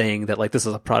saying that like this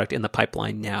is a product in the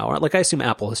pipeline now. Or like I assume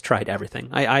Apple has tried everything.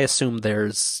 I assume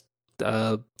there's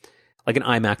like an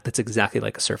iMac that's exactly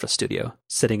like a Surface Studio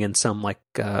sitting in some like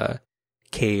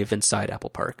cave inside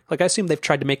Apple Park. Like I assume they've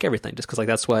tried to make everything just because like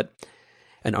that's what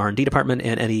an R&D department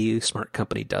and any smart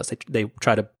company does. They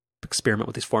try to experiment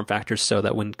with these form factors so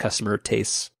that when customer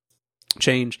tastes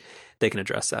change, they can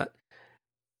address that.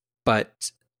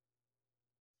 But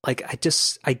like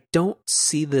I don't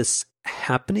see this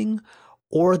happening,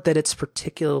 or that it's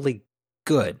particularly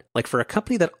good. Like for a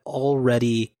company that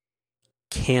already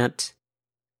can't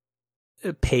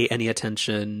pay any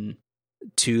attention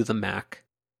to the Mac,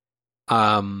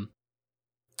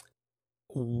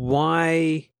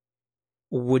 why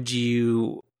would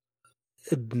you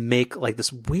make like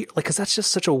this weird, like, because that's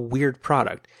just such a weird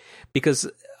product. Because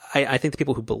I think the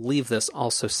people who believe this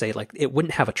also say like it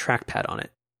wouldn't have a trackpad on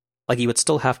it. Like you would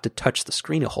still have to touch the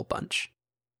screen a whole bunch.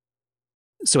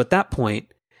 So at that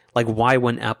point, like why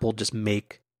wouldn't Apple just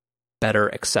make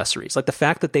better accessories? Like the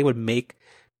fact that they would make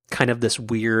kind of this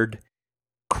weird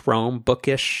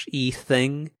Chromebookish-y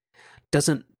thing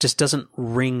doesn't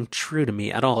ring true to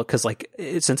me at all. Because like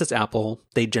since it's Apple,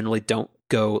 they generally don't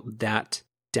go that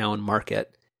down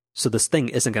market. So this thing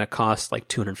isn't going to cost like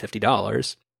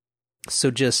 $250.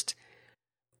 So just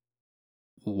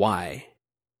why?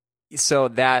 So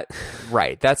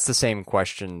that's the same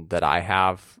question that I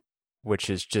have, which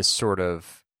is just sort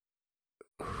of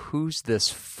who's this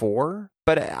for?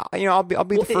 But I'll be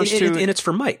the first to, and it's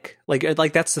for Mike. Like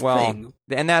that's the thing.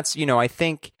 And that's I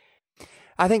think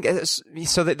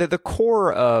so. The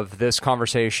core of this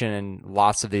conversation and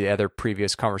lots of the other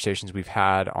previous conversations we've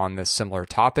had on this similar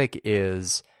topic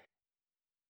is,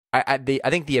 I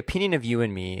think the opinion of you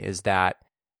and me is that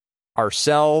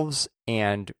ourselves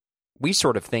and we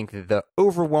sort of think that the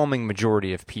overwhelming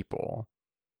majority of people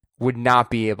would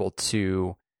not be able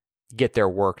to get their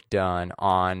work done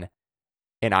on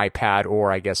an iPad,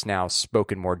 or I guess now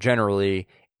spoken more generally,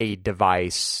 a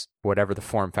device, whatever the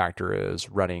form factor is,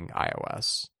 running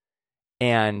iOS.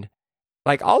 And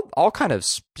like I'll kind of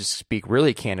just speak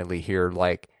really candidly here.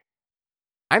 Like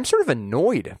I'm sort of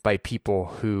annoyed by people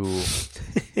who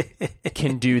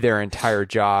can do their entire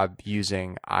job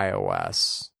using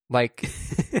iOS. Like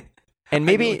And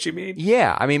maybe, I know what you mean.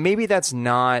 yeah, I mean, maybe that's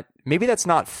not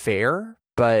fair,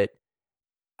 but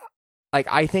like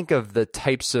I think of the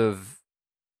types of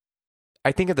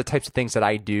things that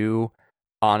I do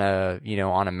on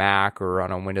a Mac or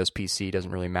on a Windows PC,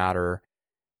 doesn't really matter.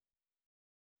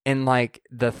 And like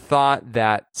the thought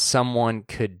that someone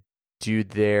could do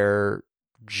their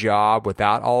job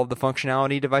without all of the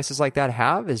functionality devices like that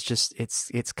have is just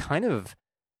it's just kind of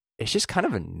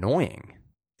annoying.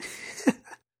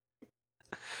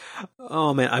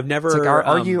 Oh man, I've never. It's like,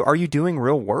 are you doing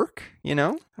real work? You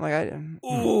know, like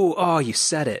Oh, you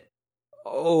said it.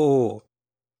 Oh,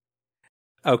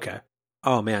 okay.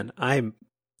 Oh man, I'm.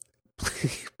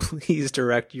 Please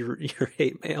direct your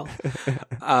hate mail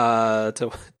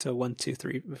to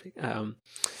 123.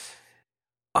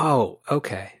 Oh,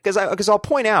 okay. Because I'll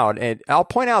point out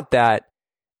that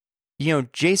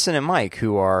Jason and Mike,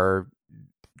 who are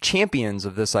champions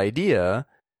of this idea,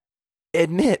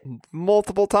 admit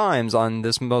multiple times on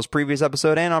this most previous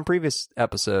episode and on previous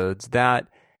episodes that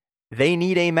they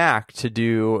need a Mac to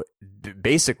do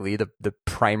basically the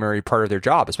primary part of their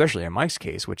job, especially in Mike's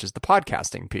case, which is the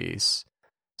podcasting piece.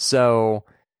 So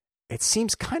it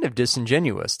seems kind of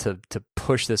disingenuous to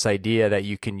push this idea that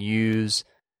you can use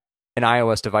an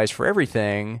iOS device for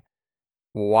everything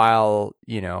while,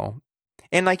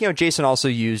 and like, Jason also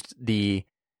used the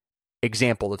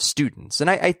example of students. And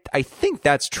I think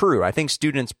that's true. I think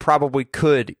students probably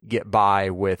could get by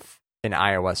with an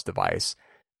iOS device.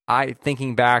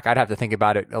 Thinking back, I'd have to think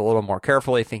about it a little more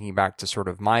carefully. Thinking back to sort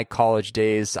of my college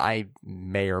days, I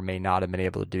may or may not have been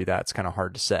able to do that. It's kind of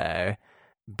hard to say.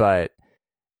 But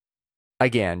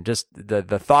again, just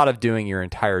the thought of doing your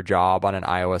entire job on an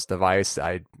iOS device,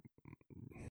 I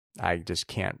just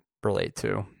can't relate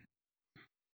to.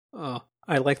 Oh,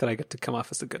 I like that I get to come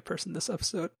off as a good person this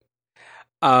episode.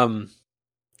 Man,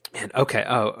 okay.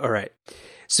 Oh, all right.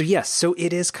 So yes, so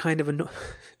it is kind of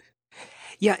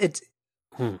yeah, it's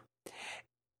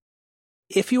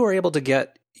if you are able to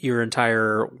get your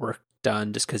entire work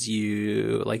done just because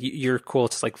you're cool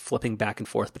to like flipping back and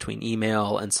forth between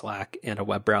email and Slack and a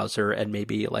web browser and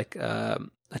maybe like a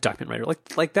document writer,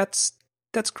 like that's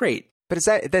great. But is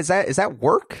that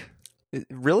work?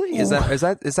 Really? Is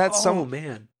that some? Oh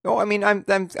man. Oh, I mean, I'm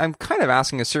kind of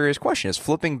asking a serious question. Is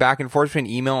flipping back and forth between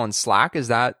email and Slack, is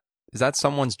that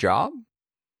someone's job?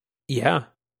 Yeah.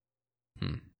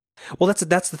 Well,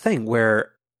 that's the thing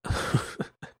where,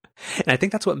 and I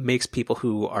think that's what makes people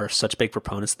who are such big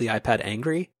proponents of the iPad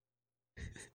angry.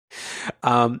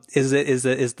 Is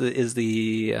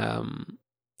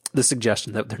the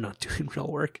suggestion that they're not doing real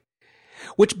work?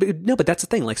 But that's the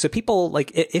thing. Like, so people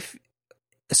like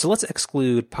so let's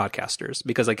exclude podcasters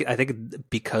because I think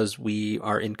because we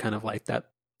are in kind of like that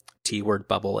T word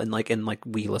bubble and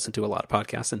we listen to a lot of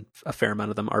podcasts and a fair amount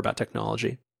of them are about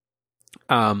technology.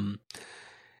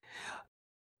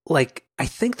 Like I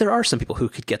think there are some people who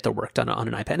could get their work done on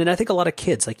an iPad, and I think a lot of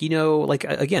kids,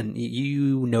 again,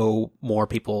 more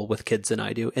people with kids than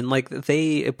I do, and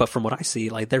but from what I see,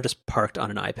 like they're just parked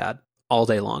on an iPad all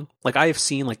day long. Like I have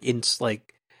seen this when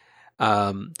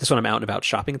I'm out and about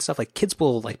shopping and stuff, like kids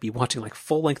will like be watching like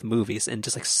full length movies and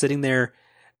just like sitting there,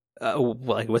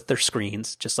 with their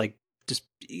screens, just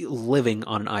living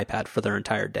on an iPad for their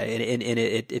entire day, and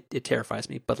it terrifies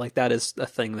me. But like that is a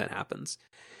thing that happens.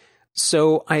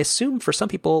 So I assume for some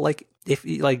people, like if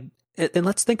like, and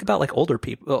let's think about like older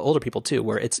people too,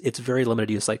 where it's very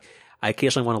limited use. Like I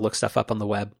occasionally want to look stuff up on the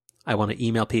web. I want to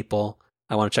email people.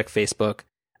 I want to check Facebook.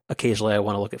 Occasionally I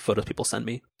want to look at photos people send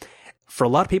me. For a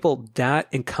lot of people, that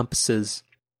encompasses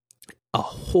a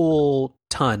whole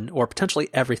ton or potentially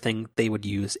everything they would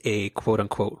use a quote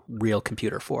unquote real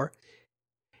computer for.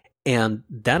 And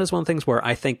that is one of the things where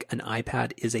I think an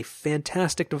iPad is a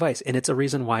fantastic device. And it's a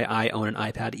reason why I own an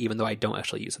iPad, even though I don't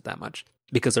actually use it that much.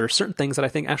 Because there are certain things that I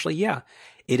think actually, yeah,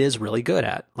 it is really good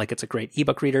at. Like it's a great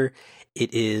ebook reader.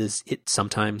 It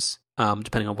sometimes,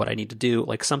 depending on what I need to do,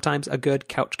 like sometimes a good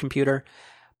couch computer.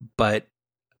 But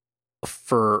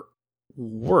for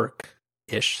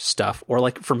work-ish stuff, or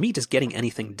like for me just getting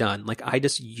anything done, like I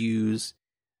just use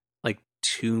like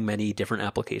too many different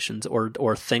applications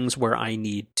or things where I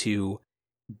need to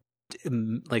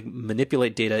like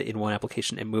manipulate data in one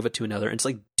application and move it to another. And it's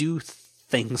like do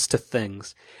things to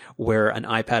things where an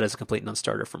iPad is a complete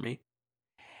non-starter for me.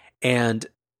 And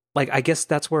like, I guess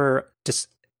that's where just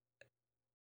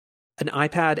an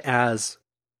iPad as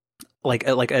like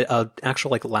a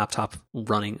actual like laptop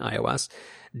running iOS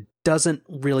doesn't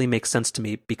really make sense to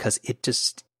me because it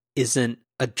just isn't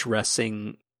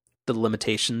addressing the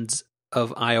limitations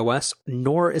of iOS,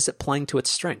 nor is it playing to its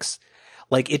strengths.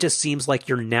 Like it just seems like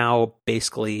you're now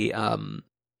basically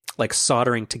like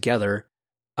soldering together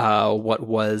what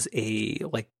was a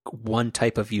like one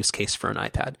type of use case for an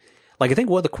iPad. Like I think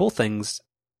one of the cool things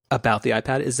about the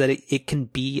iPad is that it can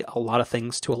be a lot of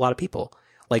things to a lot of people.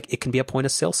 Like it can be a point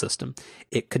of sale system.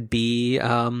 It could be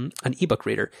an ebook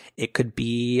reader. It could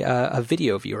be a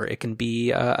video viewer. It can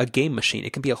be a game machine.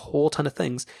 It can be a whole ton of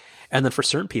things. And then for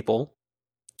certain people,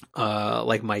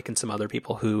 like Mike and some other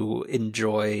people who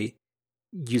enjoy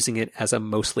using it as a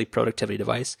mostly productivity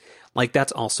device, like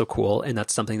that's also cool. And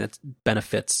that's something that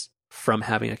benefits from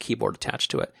having a keyboard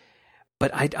attached to it.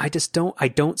 But I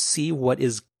don't see what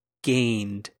is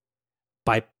gained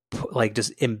by like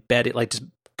just embedded, like just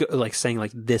like saying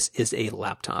like this is a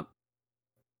laptop.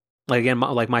 Like again,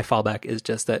 my fallback is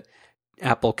just that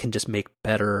Apple can just make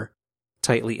better,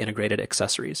 tightly integrated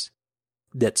accessories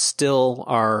that still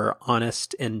are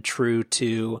honest and true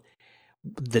to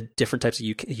the different types of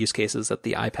use cases that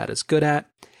the iPad is good at,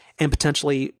 and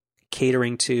potentially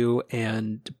catering to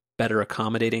and better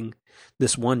accommodating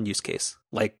this one use case.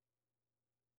 Like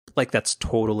that's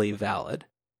totally valid.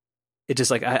 It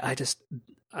just like yeah,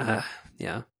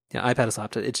 iPad is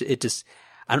laptop. It just,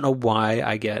 I don't know why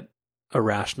I get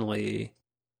irrationally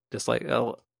just like,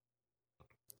 oh,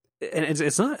 and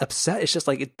it's not upset. It's just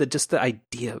like just the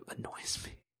idea annoys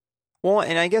me. Well,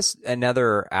 and I guess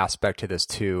another aspect to this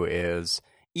too is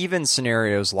even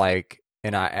scenarios like,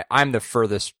 and I'm the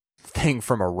furthest thing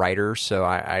from a writer, so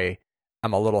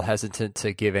I'm a little hesitant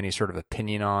to give any sort of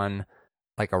opinion on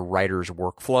like a writer's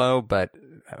workflow, but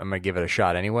I'm gonna give it a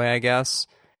shot anyway, I guess.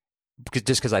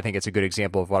 Because I think it's a good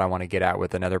example of what I want to get at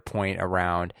with another point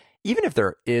around, even if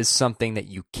there is something that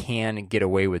you can get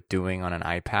away with doing on an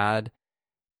iPad,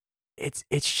 it's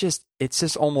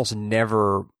just almost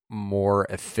never more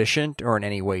efficient or in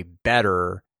any way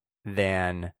better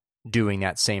than doing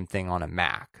that same thing on a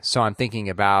Mac. So I'm thinking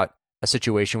about a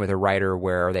situation with a writer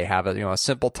where they have a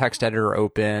simple text editor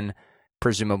open,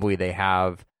 presumably they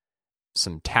have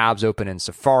some tabs open in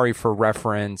Safari for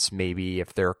reference. Maybe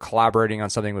if they're collaborating on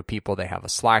something with people, they have a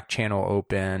Slack channel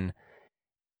open.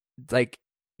 Like,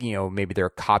 maybe they're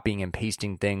copying and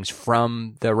pasting things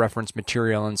from the reference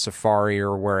material in Safari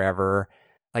or wherever.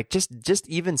 Like just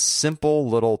even simple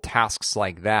little tasks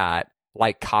like that,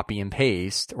 like copy and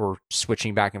paste or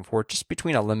switching back and forth just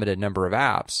between a limited number of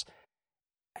apps,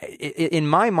 in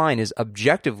my mind is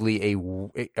objectively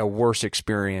a worse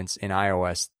experience in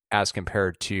iOS as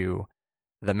compared to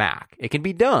the Mac. It can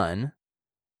be done,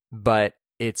 but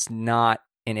it's not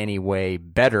in any way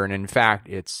better. And in fact,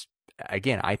 it's,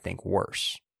 again, I think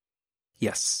worse.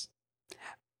 Yes.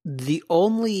 The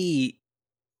only,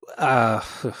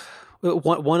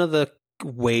 one of the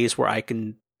ways where I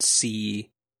can see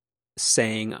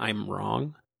saying I'm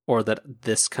wrong, or that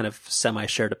this kind of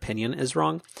semi-shared opinion is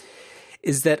wrong,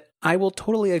 is that I will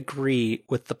totally agree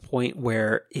with the point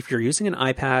where if you're using an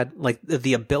iPad, like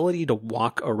the ability to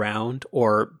walk around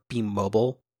or be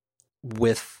mobile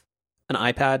with an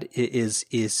iPad is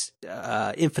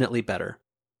infinitely better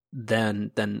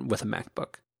than with a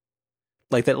MacBook.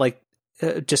 Like that, like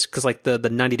just because like the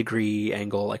 90-degree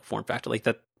angle, like form factor, like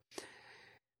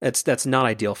that's not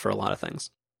ideal for a lot of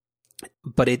things.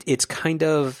 But it's kind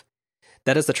of,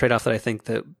 that is the trade-off that I think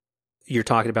that you're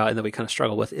talking about and that we kind of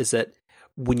struggle with, is that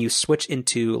when you switch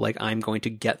into like I'm going to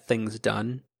get things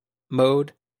done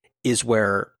mode is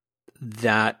where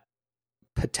that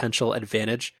potential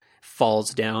advantage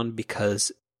falls down,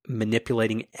 because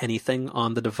manipulating anything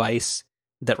on the device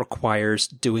that requires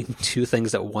doing two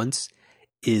things at once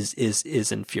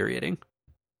is infuriating.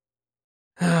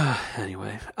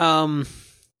 Anyway,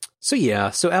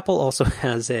 so Apple also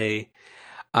has a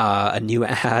new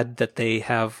ad that they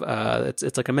have.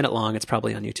 It's like a minute long. It's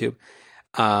probably on YouTube.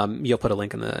 You'll put a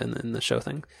link in the show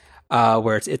thing,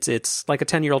 where it's like a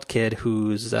 10-year-old kid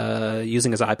who's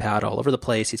using his iPad all over the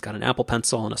place. He's got an Apple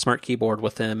Pencil and a smart keyboard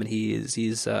with him, and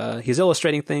he's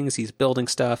illustrating things, he's building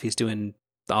stuff, he's doing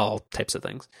all types of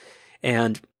things.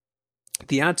 And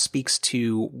the ad speaks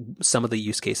to some of the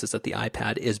use cases that the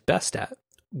iPad is best at,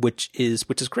 which is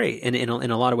great. And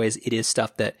in a lot of ways, it is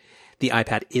stuff that the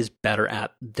iPad is better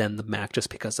at than the Mac, just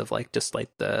because of like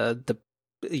the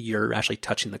you're actually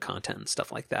touching the content and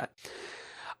stuff like that.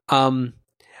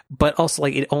 But also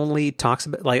like it only talks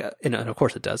about like, and of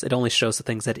course it does, it only shows the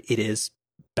things that it is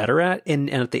better at. And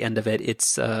at the end of it,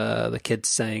 it's the kid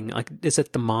saying, like, is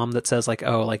it the mom that says like,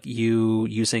 oh, like you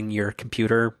using your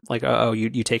computer, like, oh,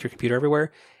 you take your computer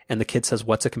everywhere? And the kid says,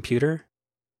 what's a computer?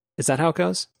 Is that how it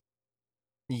goes?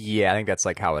 Yeah, I think that's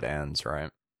like how it ends, right?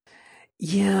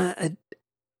 Yeah,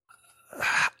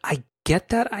 I get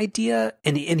that idea,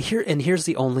 and here's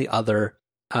the only other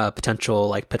potential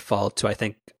like pitfall to, I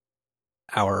think,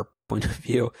 our point of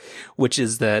view, which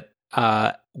is that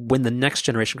when the next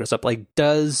generation grows up, like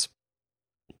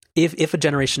if a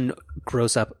generation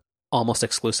grows up almost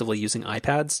exclusively using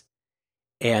iPads,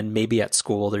 and maybe at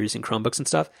school they're using Chromebooks and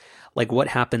stuff, like what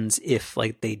happens if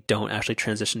like they don't actually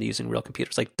transition to using real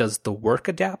computers? Like, does the work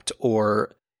adapt,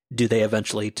 or do they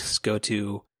eventually just go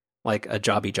to like a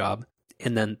jobby job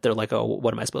and then they're like, oh,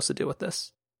 what am I supposed to do with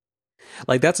this?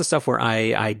 Like, that's the stuff where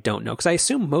I don't know, because I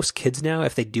assume most kids now,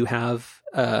 if they do have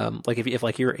like if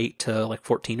like you're 8 to like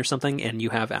 14 or something and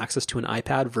you have access to an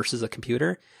iPad versus a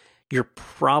computer, you're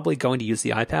probably going to use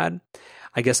the iPad.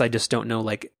 I guess I just don't know,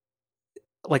 like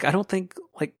I don't think,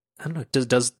 like, I don't know,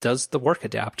 does the work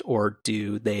adapt, or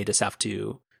do they just have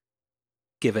to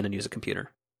give in and use a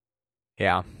computer?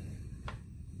 Yeah.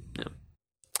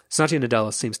 Satya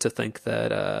Nadella seems to think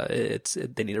that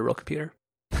they need a real computer.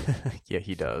 Yeah,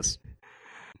 he does.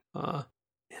 Yeah,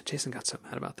 Jason got so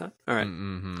mad about that. All right.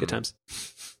 Mm-hmm. Good times.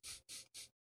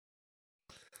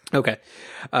 Okay.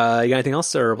 You got anything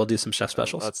else, or we'll do some chef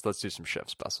specials? Let's do some chef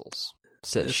specials.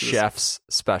 Chef's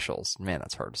specials. Man,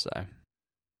 that's hard to say.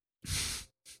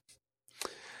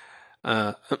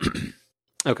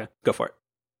 Okay, go for it.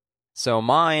 So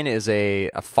mine is a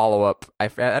follow-up. I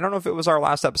don't know if it was our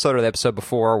last episode or the episode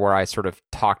before, where I sort of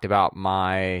talked about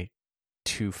my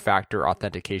two-factor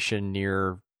authentication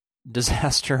near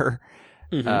disaster.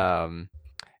 Mm-hmm.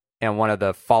 And one of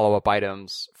the follow-up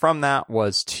items from that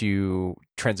was to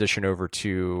transition over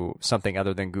to something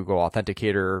other than Google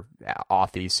Authenticator.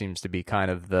 Authy seems to be kind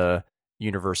of the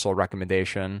universal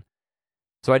recommendation.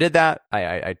 So I did that.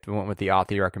 I went with the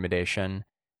Authy recommendation,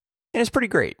 and it's pretty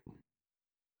great.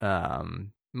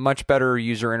 Much better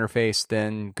user interface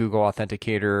than Google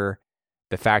Authenticator.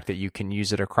 The fact that you can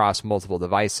use it across multiple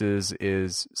devices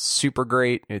is super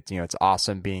great. It's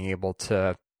awesome being able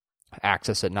to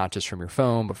access it not just from your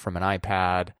phone, but from an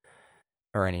iPad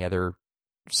or any other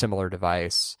similar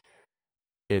device.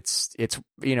 It's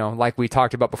like we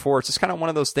talked about before, it's just kind of one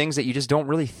of those things that you just don't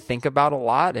really think about a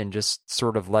lot and just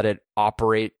sort of let it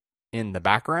operate in the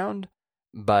background.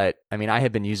 But I mean, I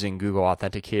had been using Google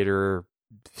Authenticator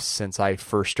since I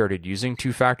first started using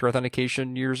two-factor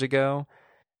authentication years ago,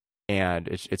 and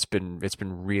it's been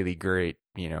really great,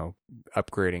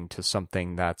 upgrading to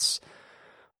something that's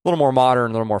a little more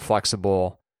modern, a little more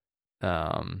flexible.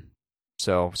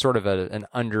 So sort of an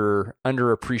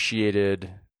underappreciated,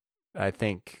 I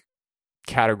think,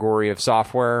 category of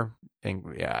software,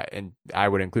 and I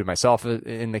would include myself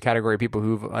in the category of people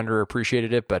who've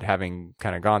underappreciated it. But having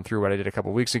kind of gone through what I did a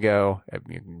couple of weeks ago,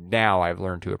 now I've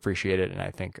learned to appreciate it, and I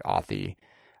think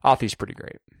Authy's pretty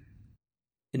great.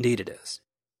 Indeed, it is.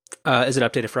 Is it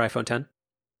updated for iPhone 10?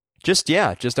 Just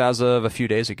as of a few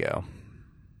days ago.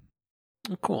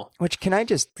 Oh, cool. Which can I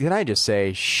just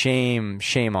say, shame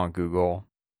on Google.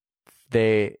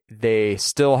 They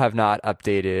still have not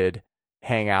updated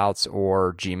Hangouts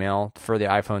or Gmail for the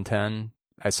iPhone 10.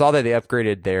 I saw that they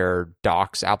upgraded their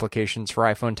Docs applications for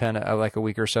iPhone 10 like a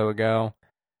week or so ago.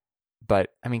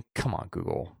 But I mean, come on,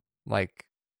 Google. Like,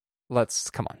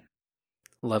 come on.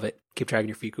 Love it. Keep dragging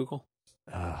your feet, Google.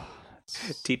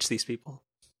 Teach these people.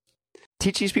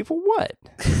 Teach these people what?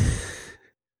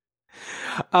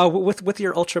 With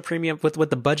your ultra premium, with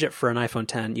the budget for an iPhone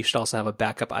 10, you should also have a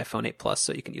backup iPhone 8 Plus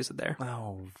so you can use it there.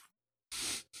 Oh,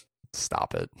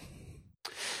 stop it.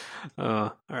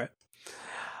 All right.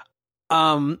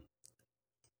 I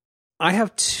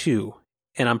have two,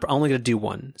 and I'm only going to do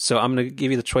one. So I'm going to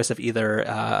give you the choice of either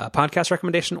a podcast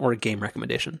recommendation or a game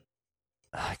recommendation.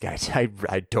 Guys, I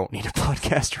don't need a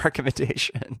podcast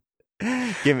recommendation.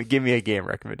 Give me a game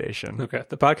recommendation. Okay.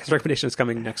 The podcast recommendation is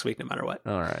coming next week, no matter what.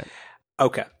 All right.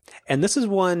 Okay. And this is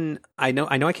one I know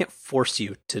I can't force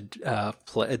you to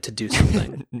to do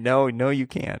something. No, you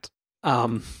can't.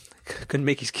 Couldn't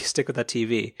make you stick with that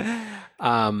TV.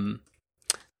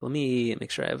 Let me make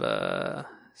sure I have a.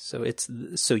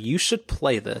 So you should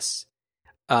play this.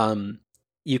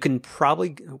 You can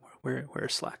probably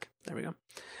where's Slack? There we go.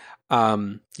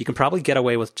 You can probably get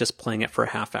away with just playing it for a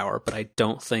half hour, but I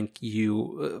don't think I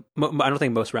don't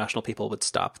think most rational people would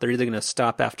stop. They're either going to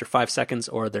stop after 5 seconds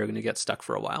or they're going to get stuck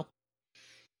for a while.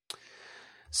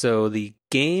 So the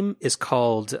game is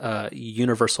called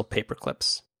Universal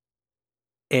Paperclips.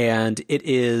 And it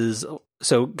is,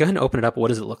 so go ahead and open it up. What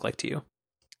does it look like to you?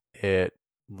 It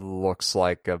looks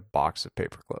like a box of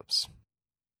paperclips.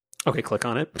 Okay, click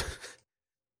on it.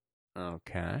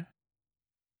 Okay.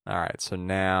 All right, so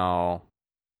now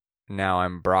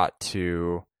I'm brought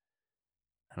to,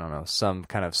 I don't know, some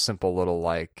kind of simple little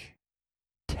like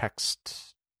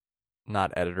text,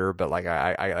 not editor, but like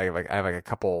I have like a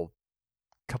couple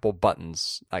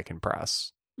buttons I can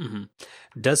press. Mm-hmm.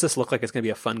 Does this look like it's going to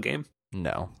be a fun game?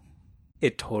 No.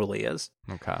 It totally is.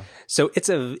 Okay. So it's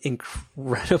an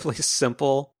incredibly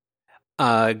simple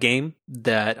game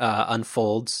that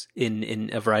unfolds in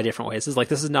a variety of different ways.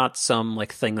 This is not some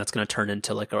like thing that's going to turn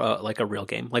into like a real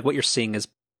game. Like what you're seeing is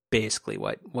basically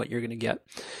what you're going to get.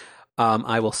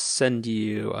 I will send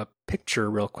you a picture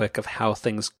real quick of how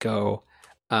things go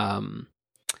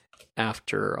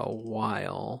after a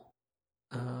while.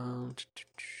 And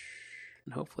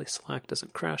hopefully Slack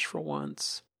doesn't crash for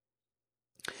once.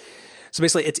 So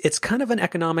basically, it's kind of an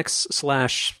economics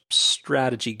 /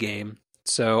 strategy game.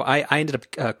 So I ended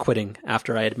up quitting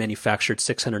after I had manufactured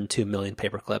 602 million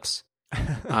paper clips,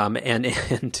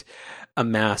 and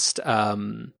amassed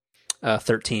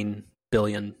 $13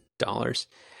 billion.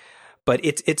 But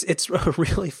it's a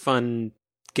really fun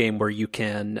game where you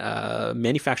can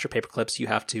manufacture paper clips. You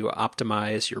have to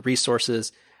optimize your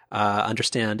resources,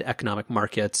 understand economic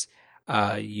markets,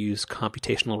 use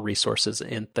computational resources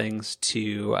and things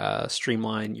to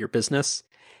streamline your business.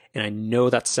 And I know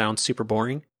that sounds super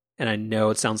boring, and I know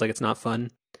it sounds like it's not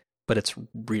fun, but it's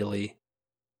really,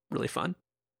 really fun.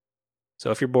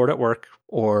 So if you're bored at work,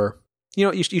 or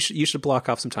you should block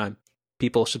off some time.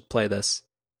 People should play this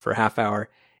for a half hour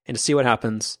and to see what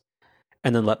happens,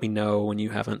 and then let me know when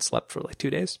you haven't slept for like 2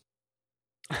 days.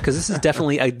 Because this is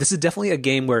definitely a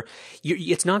game where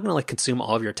it's not going to like consume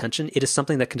all of your attention. It is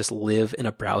something that can just live in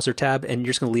a browser tab, and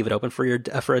you're just going to leave it open for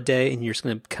a day, and you're just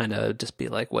going to kind of just be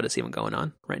like, what is even going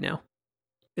on right now?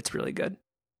 It's really good.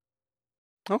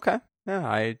 Okay.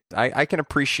 Yeah, I can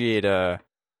appreciate a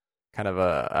kind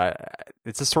of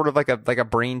it's a sort of like a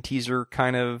brain teaser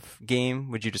kind of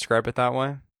game. Would you describe it that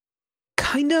way?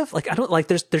 Kind of like, I don't like,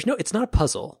 there's no, it's not a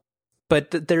puzzle.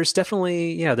 But there's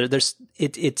definitely,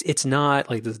 it's not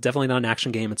like, there's definitely not an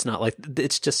action game. It's not like,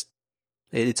 it's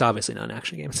obviously not an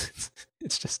action game.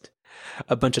 It's just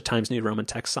a bunch of Times New Roman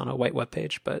text on a white web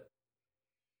page. But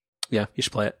yeah, you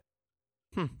should play it.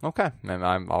 Okay,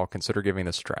 I'll consider giving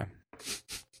this a try.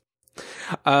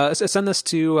 Send this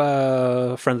to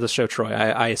a friend of the show,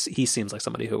 Troy. He seems like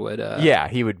somebody who would. Yeah,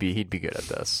 he'd be good at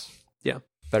this. Yeah,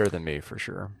 better than me for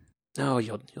sure. Oh,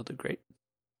 you'll do great.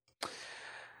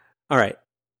 All right.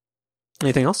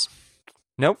 Anything else?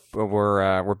 Nope.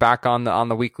 We're back on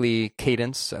the weekly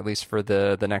cadence, at least for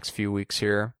the next few weeks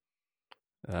here,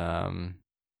 and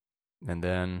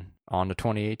then on to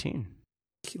 2018.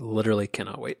 Literally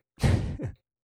cannot wait.